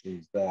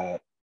questions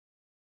that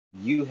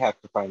you have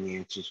to find the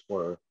answers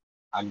for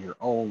on your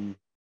own.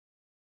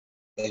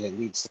 And it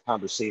leads to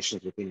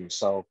conversations within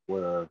yourself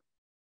where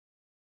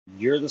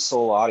you're the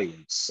sole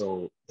audience.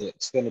 So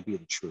it's going to be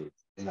the truth.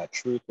 And that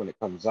truth, when it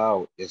comes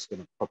out, is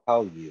going to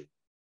propel you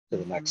to the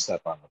Mm-hmm. next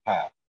step on the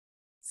path.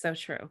 So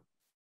true.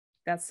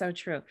 That's so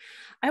true.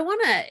 I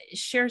want to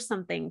share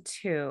something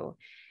too.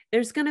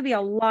 There's going to be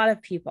a lot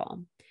of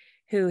people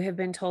who have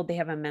been told they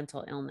have a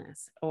mental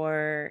illness,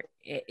 or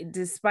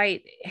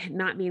despite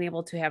not being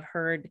able to have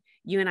heard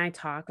you and I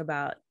talk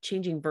about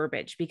changing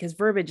verbiage, because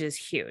verbiage is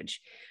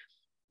huge.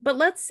 But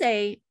let's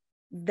say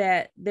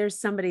that there's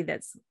somebody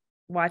that's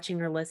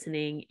watching or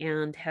listening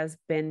and has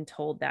been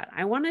told that.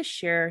 I want to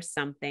share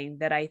something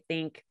that I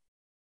think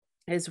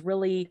is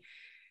really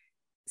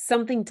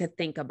something to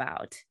think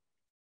about.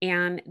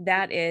 And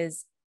that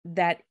is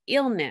that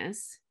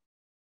illness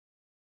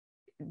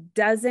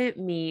doesn't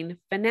mean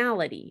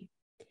finality.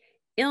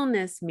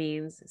 Illness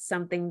means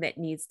something that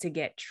needs to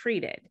get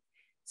treated.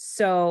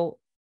 So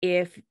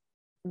if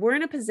we're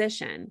in a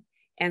position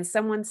and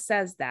someone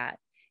says that,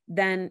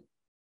 then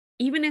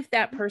even if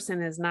that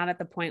person is not at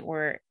the point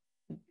where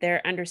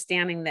they're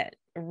understanding that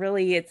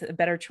really it's a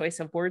better choice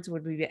of words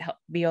would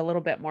be a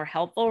little bit more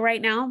helpful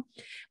right now.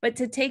 But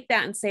to take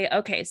that and say,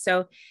 okay,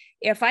 so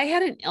if I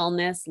had an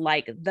illness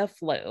like the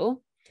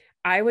flu,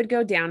 I would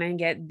go down and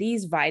get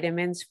these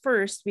vitamins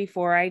first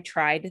before I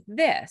tried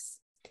this.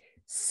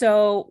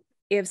 So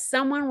if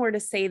someone were to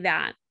say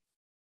that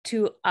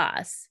to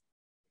us,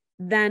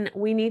 then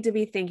we need to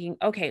be thinking,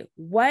 okay,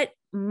 what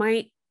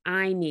might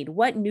I need?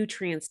 What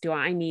nutrients do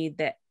I need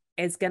that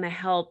is going to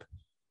help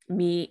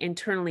me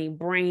internally,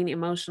 brain,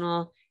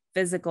 emotional,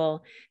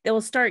 physical, that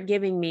will start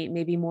giving me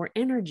maybe more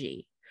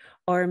energy?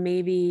 Or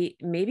maybe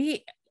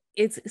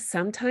it's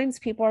sometimes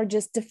people are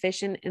just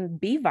deficient in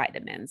B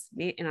vitamins,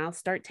 and I'll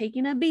start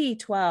taking a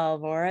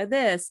B12 or a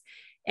this,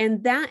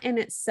 and that in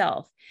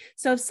itself.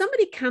 So if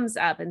somebody comes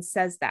up and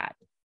says that,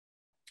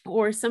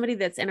 or somebody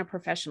that's in a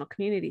professional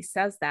community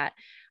says that,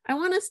 I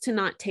want us to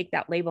not take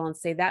that label and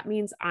say that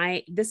means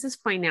this is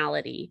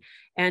finality,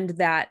 and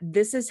that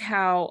this is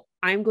how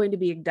I'm going to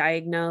be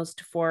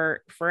diagnosed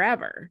for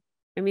forever.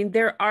 I mean,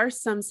 there are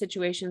some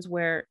situations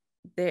where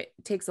it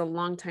takes a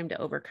long time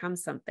to overcome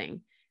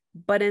something,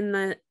 but in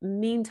the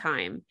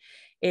meantime,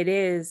 it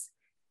is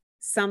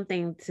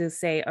something to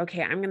say,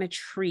 okay, I'm going to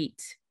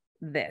treat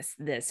this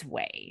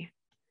way.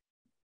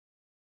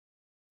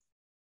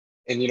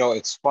 And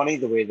it's funny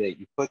the way that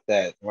you put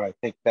that when I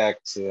think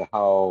back to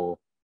how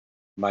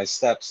my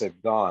steps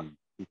have gone,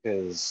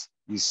 because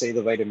you say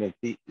the vitamin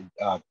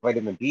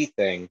B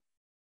thing.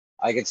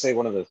 I could say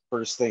one of the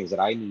first things that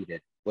I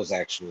needed was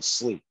actual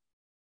sleep.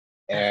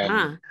 And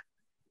Uh-huh.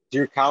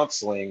 through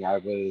counseling, I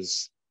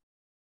was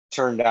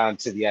turned on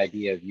to the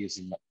idea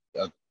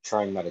of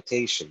trying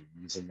meditation,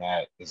 using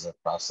that as a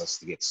process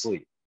to get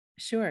sleep.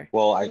 Sure.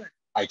 Well,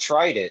 I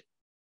tried it,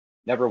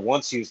 never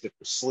once used it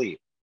for sleep.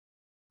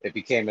 It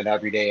became an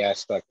everyday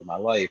aspect of my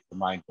life, the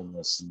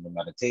mindfulness and the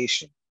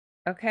meditation.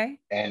 Okay.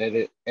 And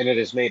it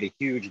has made a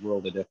huge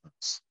world of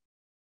difference.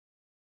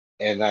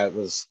 And that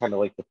was kind of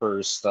like the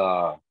first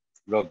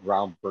real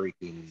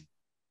groundbreaking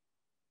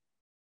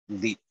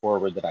leap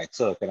forward that I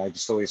took. And I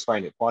just always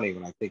find it funny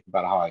when I think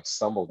about how I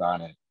stumbled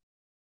on it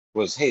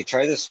was, hey,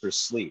 try this for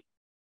sleep.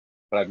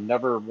 But I've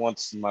never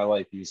once in my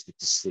life used it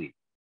to sleep.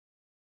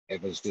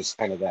 It was just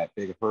kind of that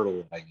big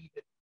hurdle that I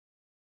needed.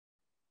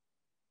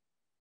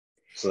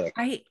 So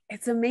that,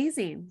 It's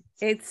amazing.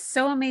 It's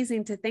so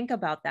amazing to think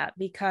about that,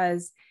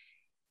 because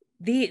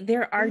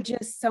there are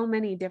just so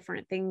many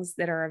different things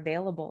that are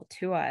available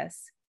to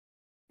us.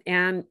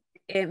 And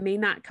it may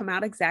not come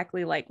out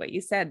exactly like what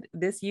you said,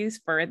 this use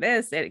for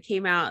this. It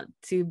came out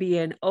to be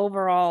an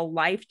overall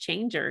life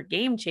changer,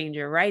 game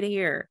changer right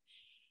here.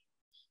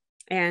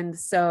 And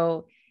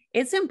so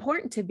it's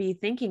important to be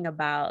thinking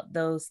about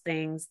those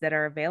things that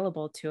are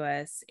available to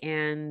us,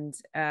 and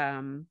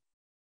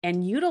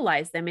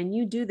utilize them. And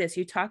you do this,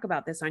 you talk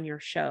about this on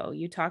your show,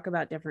 you talk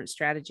about different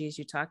strategies,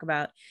 you talk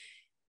about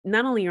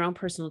not only your own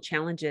personal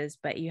challenges,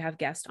 but you have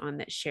guests on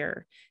that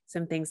share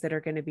some things that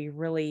are going to be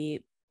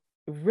really,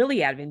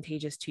 really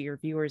advantageous to your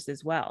viewers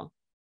as well.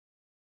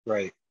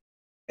 Right.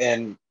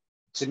 And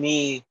to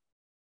me,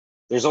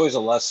 there's always a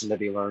lesson to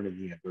be learned in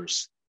the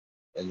adversity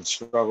and the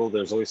struggle.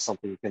 There's always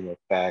something you can look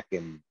back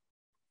and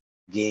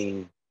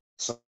gain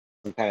some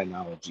kind of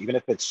knowledge, even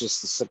if it's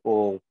just a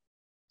simple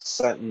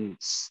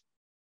sentence.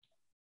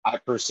 I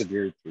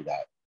persevered through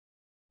that.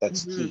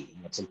 That's Mm-hmm. key.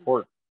 That's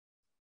important.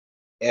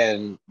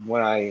 And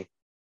when I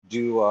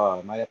do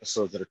my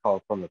episodes that are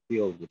called From the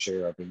Field, which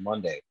air every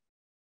Monday,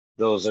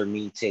 those are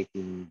me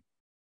taking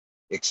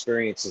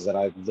experiences that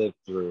I've lived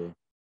through,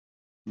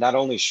 not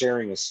only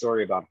sharing a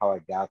story about how I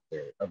got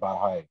there, about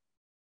how I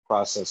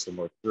processed and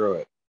worked through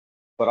it,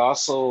 but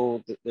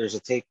also there's a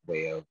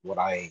takeaway of what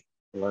I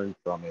learned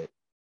from it.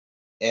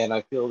 And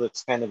I feel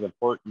that's kind of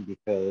important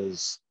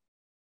because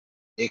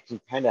it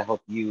can kind of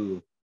help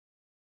you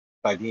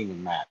by being a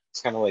map. It's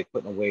kind of like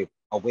putting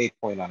a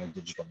waypoint on a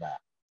digital map.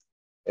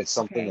 It's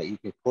something Okay. that you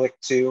can click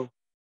to,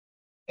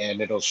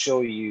 and it'll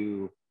show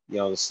you,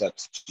 the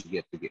steps that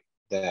you get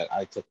that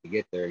I took to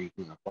get there. You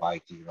can apply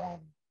to your own,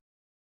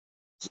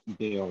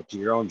 to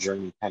your own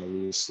journey, kind of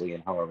loosely,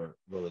 and however it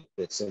really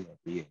fits in with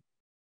you.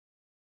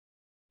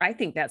 I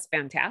think that's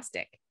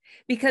fantastic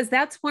because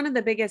that's one of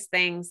the biggest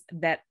things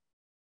that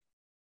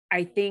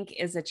I think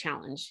is a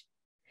challenge.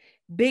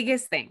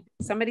 Biggest thing.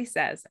 Somebody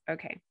says,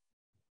 okay,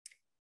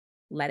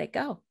 let it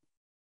go.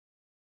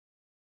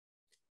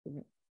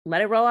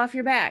 Let it roll off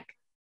your back.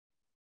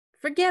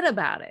 Forget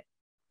about it.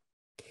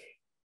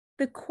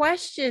 The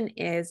question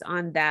is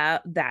on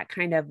that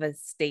kind of a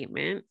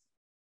statement,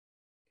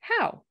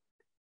 how?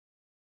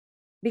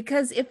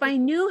 Because if I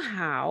knew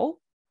how,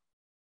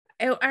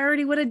 I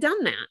already would have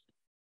done that.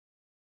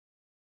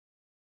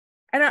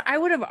 And I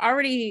would have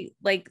already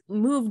like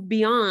moved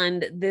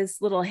beyond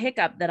this little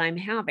hiccup that I'm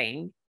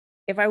having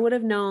if I would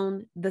have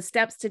known the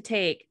steps to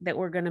take that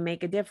were going to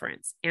make a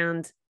difference.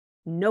 And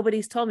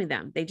nobody's told me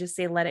them. They just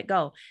say, let it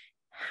go.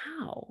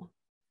 How?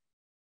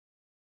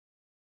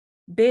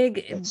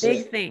 Big, That's big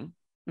it. thing.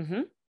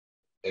 Mm-hmm.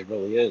 It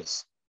really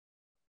is.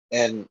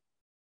 And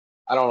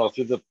I don't know,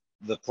 through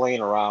the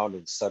playing around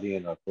and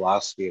studying of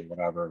philosophy and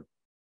whatever,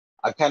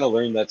 I've kind of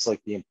learned that's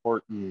like the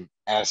important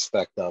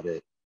aspect of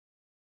it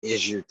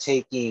is you're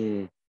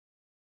taking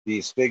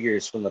these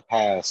figures from the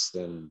past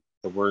and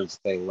the words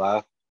they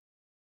left,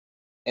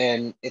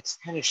 and it's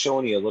kind of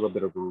showing you a little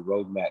bit of a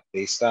roadmap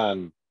based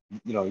on,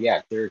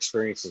 yeah, their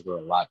experiences were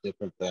a lot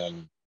different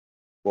than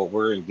what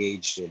we're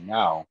engaged in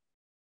now.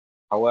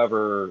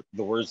 However,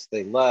 the words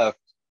they left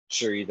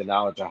share you the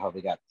knowledge of how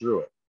they got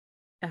through it,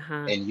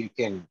 Uh-huh. and you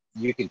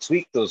can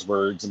tweak those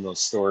words and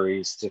those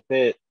stories to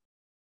fit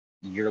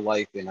your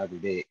life in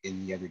the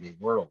everyday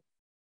world.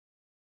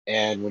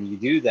 And when you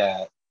do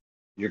that,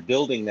 you're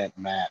building that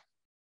map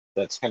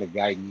that's kind of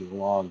guiding you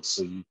along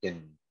so you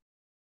can,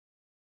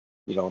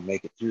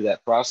 make it through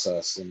that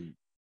process. And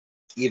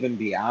even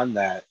beyond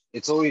that,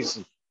 it's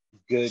always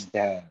good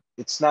that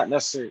it's not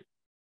necessarily,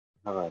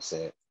 how do I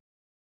say it?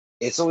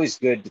 It's always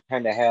good to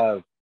kind of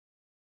have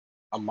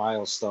a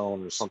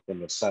milestone or something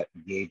to set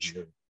gauge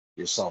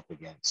yourself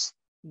against.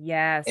 And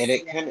Yes.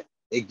 it kind of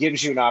it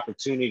gives you an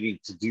opportunity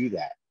to do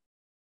that,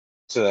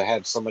 to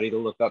have somebody to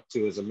look up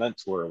to as a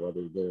mentor,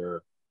 whether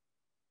they're,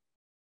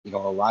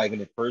 alive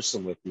and in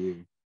person with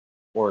you,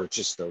 or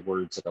just the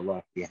words that are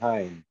left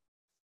behind.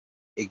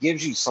 It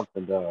gives you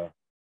something to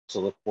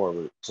look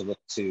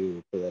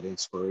to for that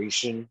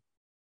inspiration,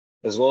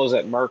 as well as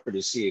that marker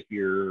to see if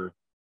you're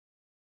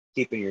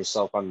keeping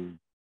yourself on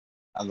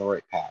the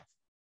right path.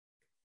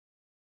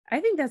 I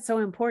think that's so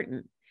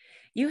important.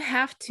 You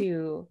have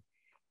to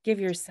give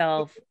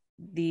yourself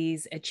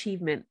these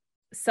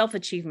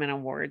self-achievement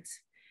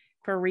awards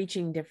for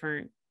reaching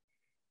different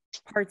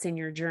parts in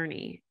your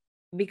journey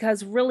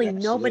because really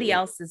nobody Absolutely.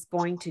 else is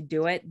going to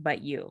do it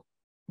but you.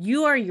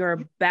 You are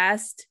your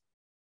best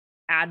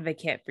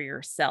advocate for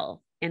yourself.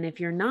 And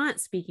if you're not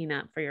speaking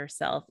up for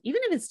yourself,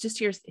 even if it's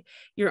just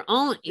your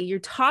own, you're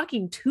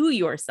talking to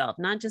yourself,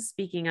 not just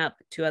speaking up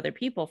to other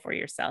people for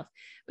yourself,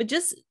 but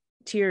just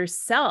to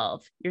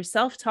yourself, your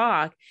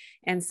self-talk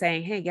and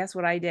saying, hey, guess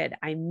what I did?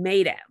 I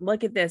made it.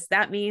 Look at this.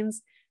 That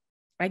means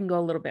I can go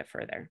a little bit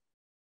further.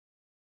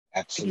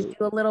 I can do Absolutely.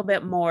 a little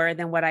bit more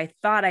than what I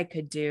thought I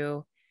could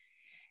do.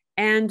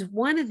 And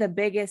one of the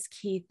biggest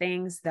key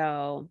things,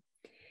 though,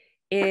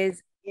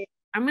 is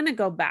I'm going to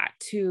go back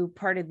to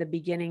part of the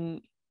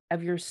beginning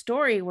of your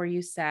story where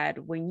you said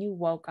when you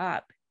woke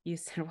up, you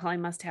said, well, I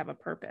must have a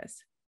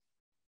purpose.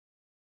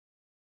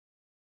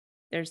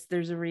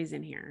 There's a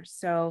reason here.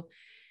 So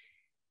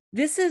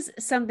this is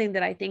something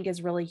that I think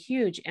is really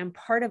huge. And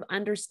part of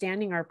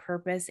understanding our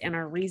purpose and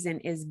our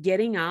reason is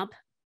getting up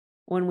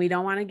when we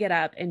don't want to get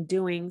up and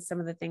doing some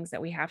of the things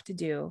that we have to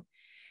do,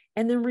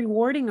 and then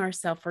rewarding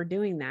ourselves for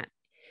doing that.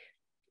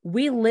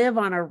 We live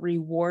on a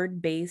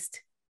reward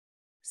based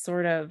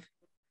sort of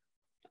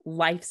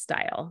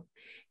lifestyle.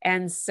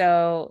 And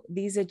so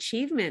these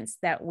achievements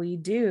that we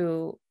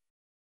do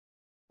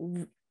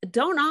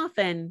don't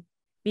often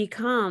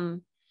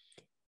become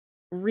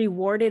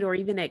rewarded or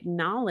even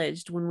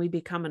acknowledged when we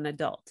become an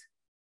adult.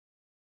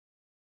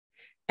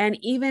 And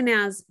even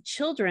as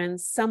children,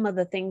 some of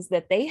the things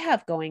that they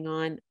have going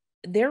on,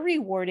 they're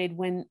rewarded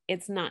when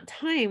it's not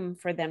time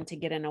for them to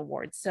get an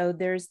award. So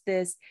there's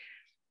this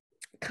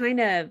kind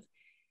of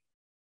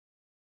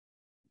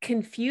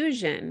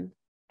confusion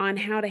on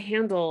how to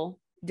handle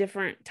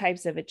different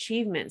types of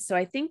achievements. So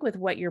I think with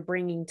what you're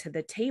bringing to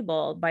the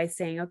table by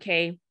saying,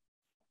 okay,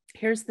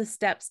 here's the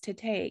steps to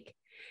take.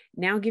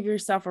 Now give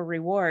yourself a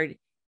reward.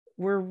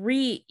 You're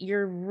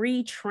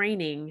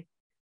retraining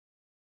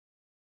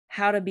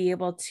how to be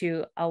able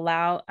to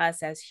allow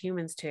us as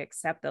humans to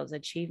accept those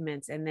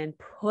achievements and then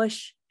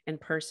push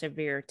and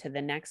persevere to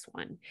the next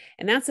one.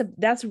 And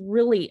that's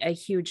really a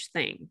huge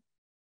thing,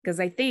 because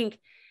I think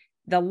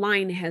the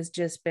line has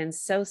just been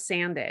so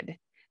sanded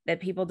that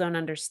people don't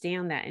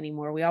understand that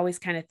anymore. We always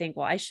kind of think,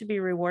 well, I should be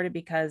rewarded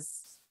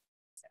because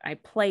I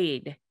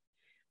played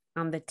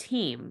on the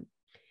team,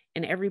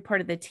 and every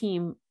part of the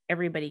team,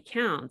 everybody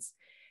counts,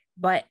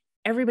 but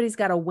everybody's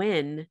got to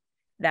win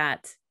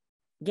that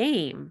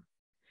game.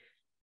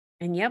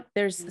 And yep,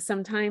 there's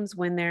sometimes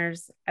when I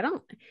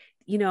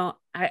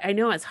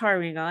know it's hard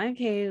when you go,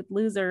 okay,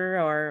 loser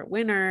or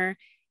winner,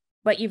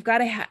 but you've got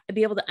to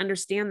be able to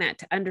understand that,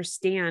 to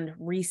understand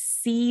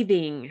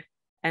receiving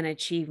an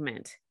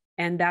achievement.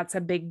 And that's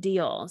a big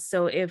deal.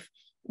 So if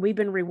we've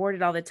been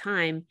rewarded all the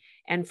time,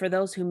 and for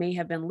those who may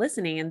have been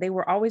listening and they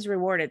were always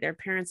rewarded, their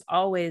parents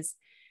always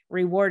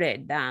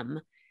rewarded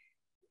them,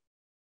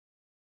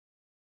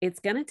 it's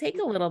going to take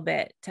a little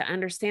bit to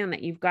understand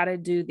that you've got to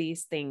do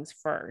these things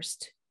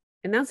first.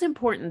 And that's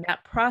important.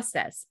 That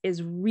process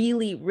is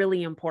really,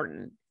 really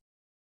important.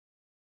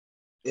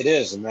 It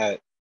is. And that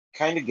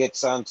kind of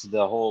gets onto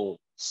the whole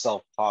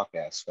self-talk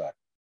aspect,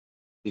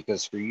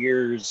 because for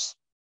years,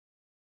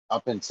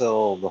 up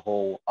until the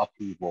whole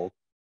upheaval,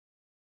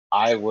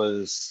 I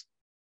was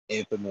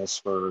infamous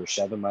for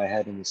shoving my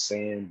head in the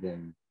sand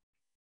and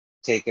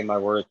taking my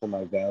worth and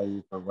my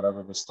value for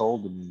whatever was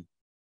told to me.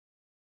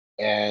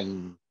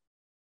 And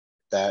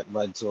that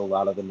led to a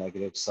lot of the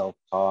negative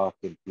self-talk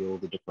and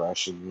fueled the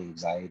depression, the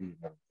anxiety, and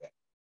everything.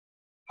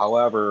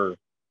 However,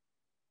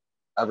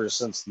 ever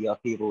since the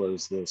upheaval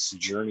as this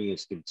journey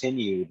has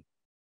continued,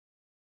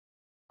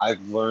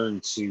 I've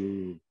learned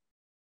to,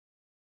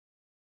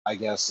 I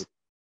guess,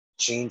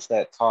 change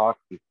that talk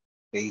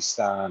based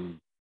on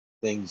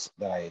things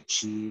that I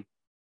achieved,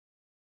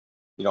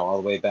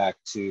 all the way back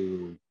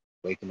to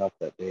waking up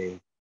that day.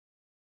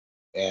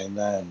 And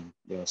then,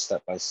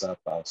 step by step,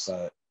 I'll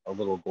set a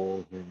little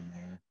goal here and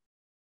there.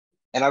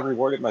 And I've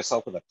rewarded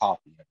myself with a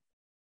coffee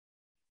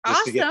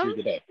just to get Awesome. through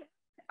the day.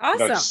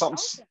 Awesome.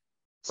 Just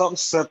something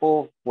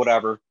simple,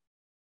 whatever.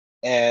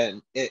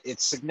 And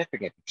it's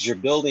significant because you're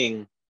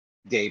building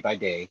day by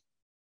day.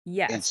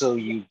 Yes. Until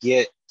you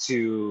get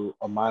to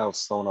a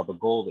milestone of a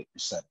goal that you're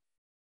setting.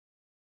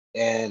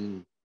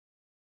 And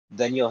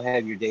then you'll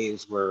have your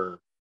days where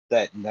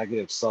that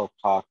negative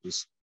self-talk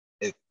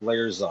it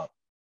flares up.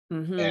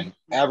 Mm-hmm. And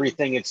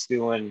everything it's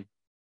doing,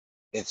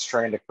 it's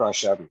trying to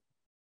crush everything.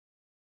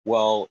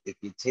 Well, if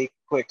you take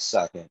a quick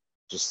second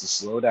just to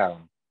slow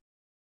down,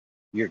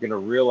 you're going to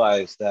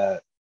realize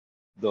that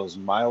those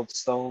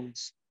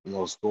milestones and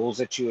those goals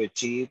that you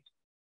achieved,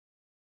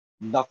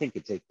 nothing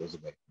could take those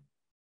away from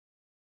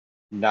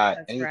you. Not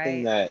That's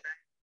anything right.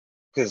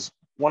 because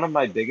one of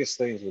my biggest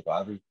things with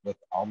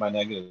all my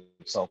negative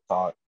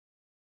self-talk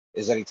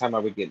is anytime I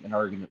would get in an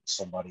argument with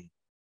somebody,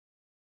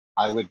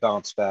 I would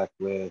bounce back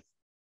with,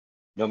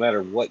 no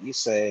matter what you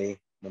say,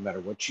 no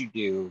matter what you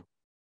do,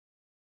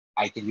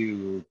 I can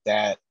do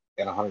that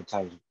and 100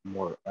 times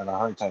more and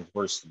 100 times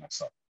worse than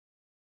myself,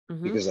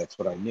 because that's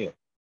what I knew.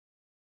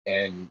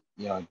 And,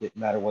 it didn't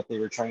matter what they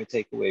were trying to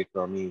take away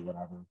from me,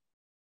 whatever.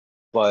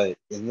 But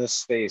in this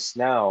space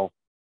now,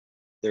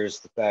 there's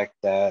the fact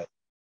that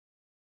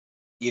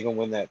even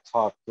when that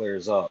talk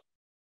flares up,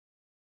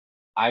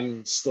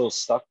 I'm still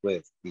stuck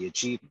with the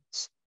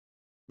achievements.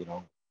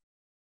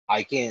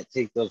 I can't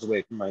take those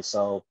away from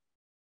myself.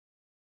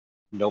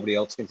 Nobody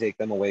else can take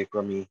them away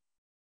from me.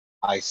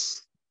 I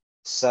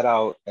set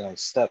out and I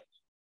stepped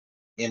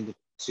into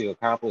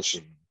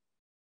accomplishing,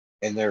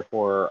 and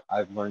therefore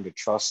I've learned to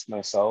trust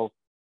myself.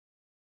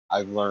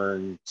 I've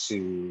learned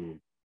to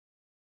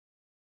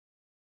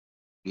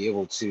be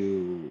able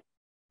to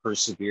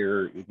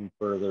persevere even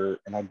further,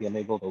 and I've been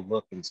able to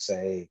look and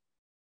say,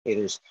 hey,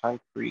 there's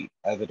concrete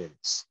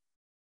evidence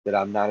that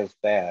I'm not as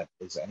bad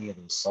as any of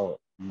those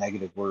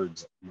negative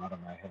words that come out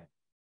of my head.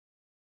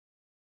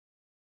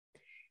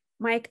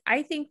 Mike,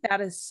 I think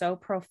that is so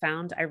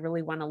profound. I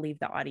really want to leave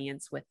the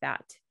audience with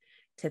that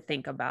to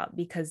think about,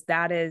 because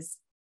that is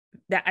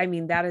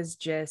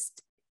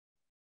just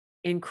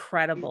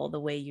incredible the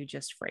way you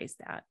just phrased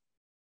that.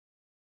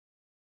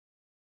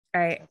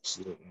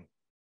 Absolutely.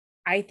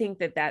 I think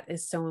that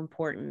is so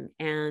important.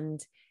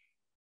 And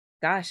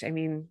gosh,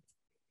 leave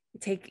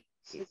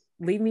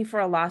me for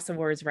a loss of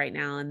words right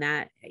now.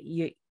 And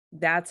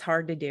that's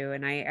hard to do.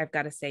 And I've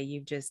got to say,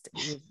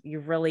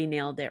 you've really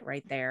nailed it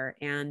right there.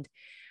 And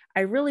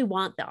I really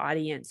want the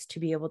audience to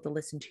be able to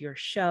listen to your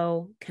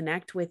show,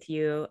 connect with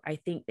you. I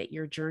think that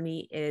your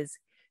journey is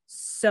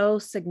so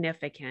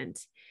significant,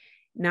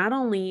 not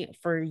only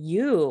for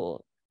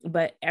you,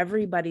 but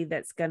everybody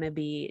that's going to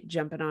be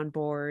jumping on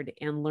board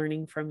and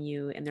learning from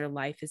you, and their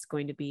life is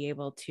going to be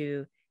able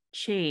to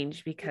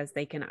change because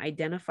they can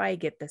identify,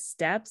 get the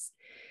steps,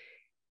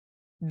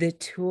 the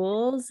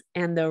tools,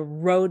 and the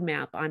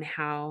roadmap on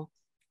how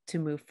to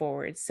move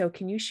forward. So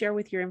can you share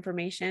with your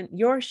information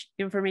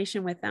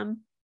with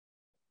them?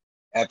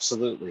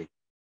 Absolutely.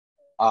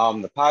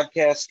 The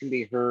podcast can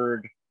be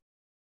heard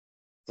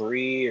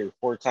 3 or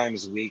 4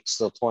 times a week,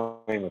 still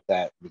toying with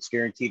that. It's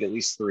guaranteed at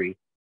least three.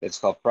 It's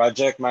called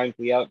Project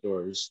Mindfully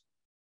Outdoors.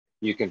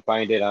 You can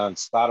find it on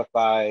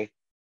Spotify,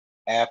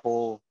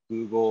 Apple,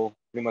 Google,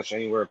 pretty much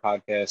anywhere a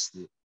podcast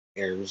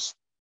airs.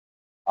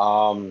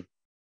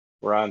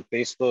 We're on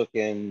Facebook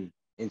and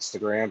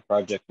Instagram,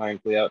 Project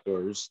Mindfully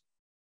Outdoors.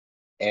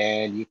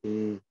 And you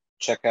can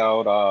check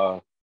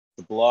out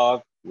the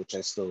blog, which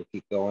I still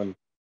keep going.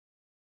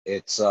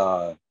 It's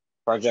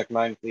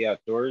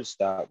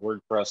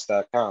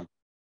projectmindfullyoutdoors.wordpress.com.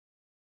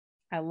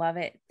 I love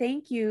it.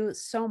 Thank you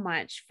so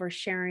much for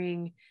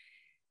sharing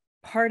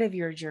part of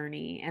your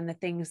journey and the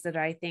things that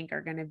I think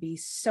are going to be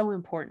so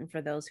important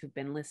for those who've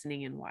been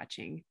listening and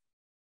watching.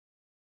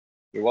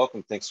 You're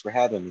welcome. Thanks for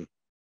having me.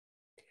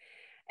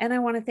 And I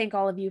want to thank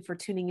all of you for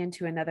tuning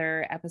into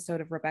another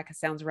episode of Rebecca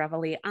Sounds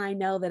Reveille. I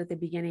know that at the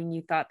beginning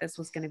you thought this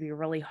was going to be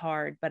really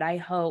hard, but I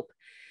hope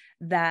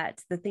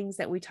that the things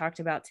that we talked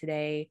about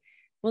today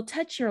will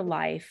touch your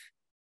life,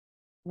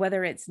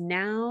 whether it's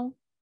now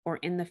or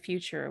in the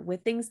future,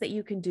 with things that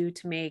you can do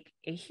to make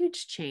a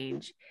huge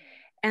change.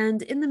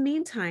 And in the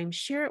meantime,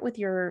 share it with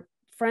your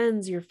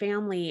friends, your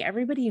family,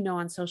 everybody you know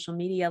on social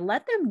media.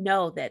 Let them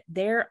know that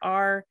there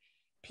are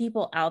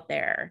people out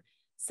there,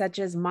 such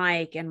as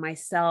Mike and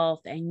myself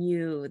and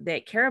you,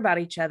 that care about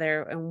each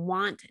other and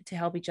want to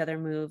help each other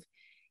move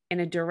in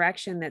a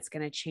direction that's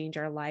going to change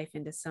our life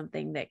into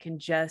something that can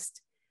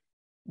just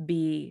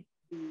be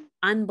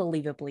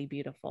unbelievably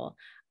beautiful.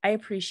 I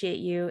appreciate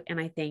you and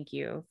I thank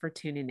you for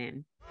tuning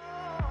in.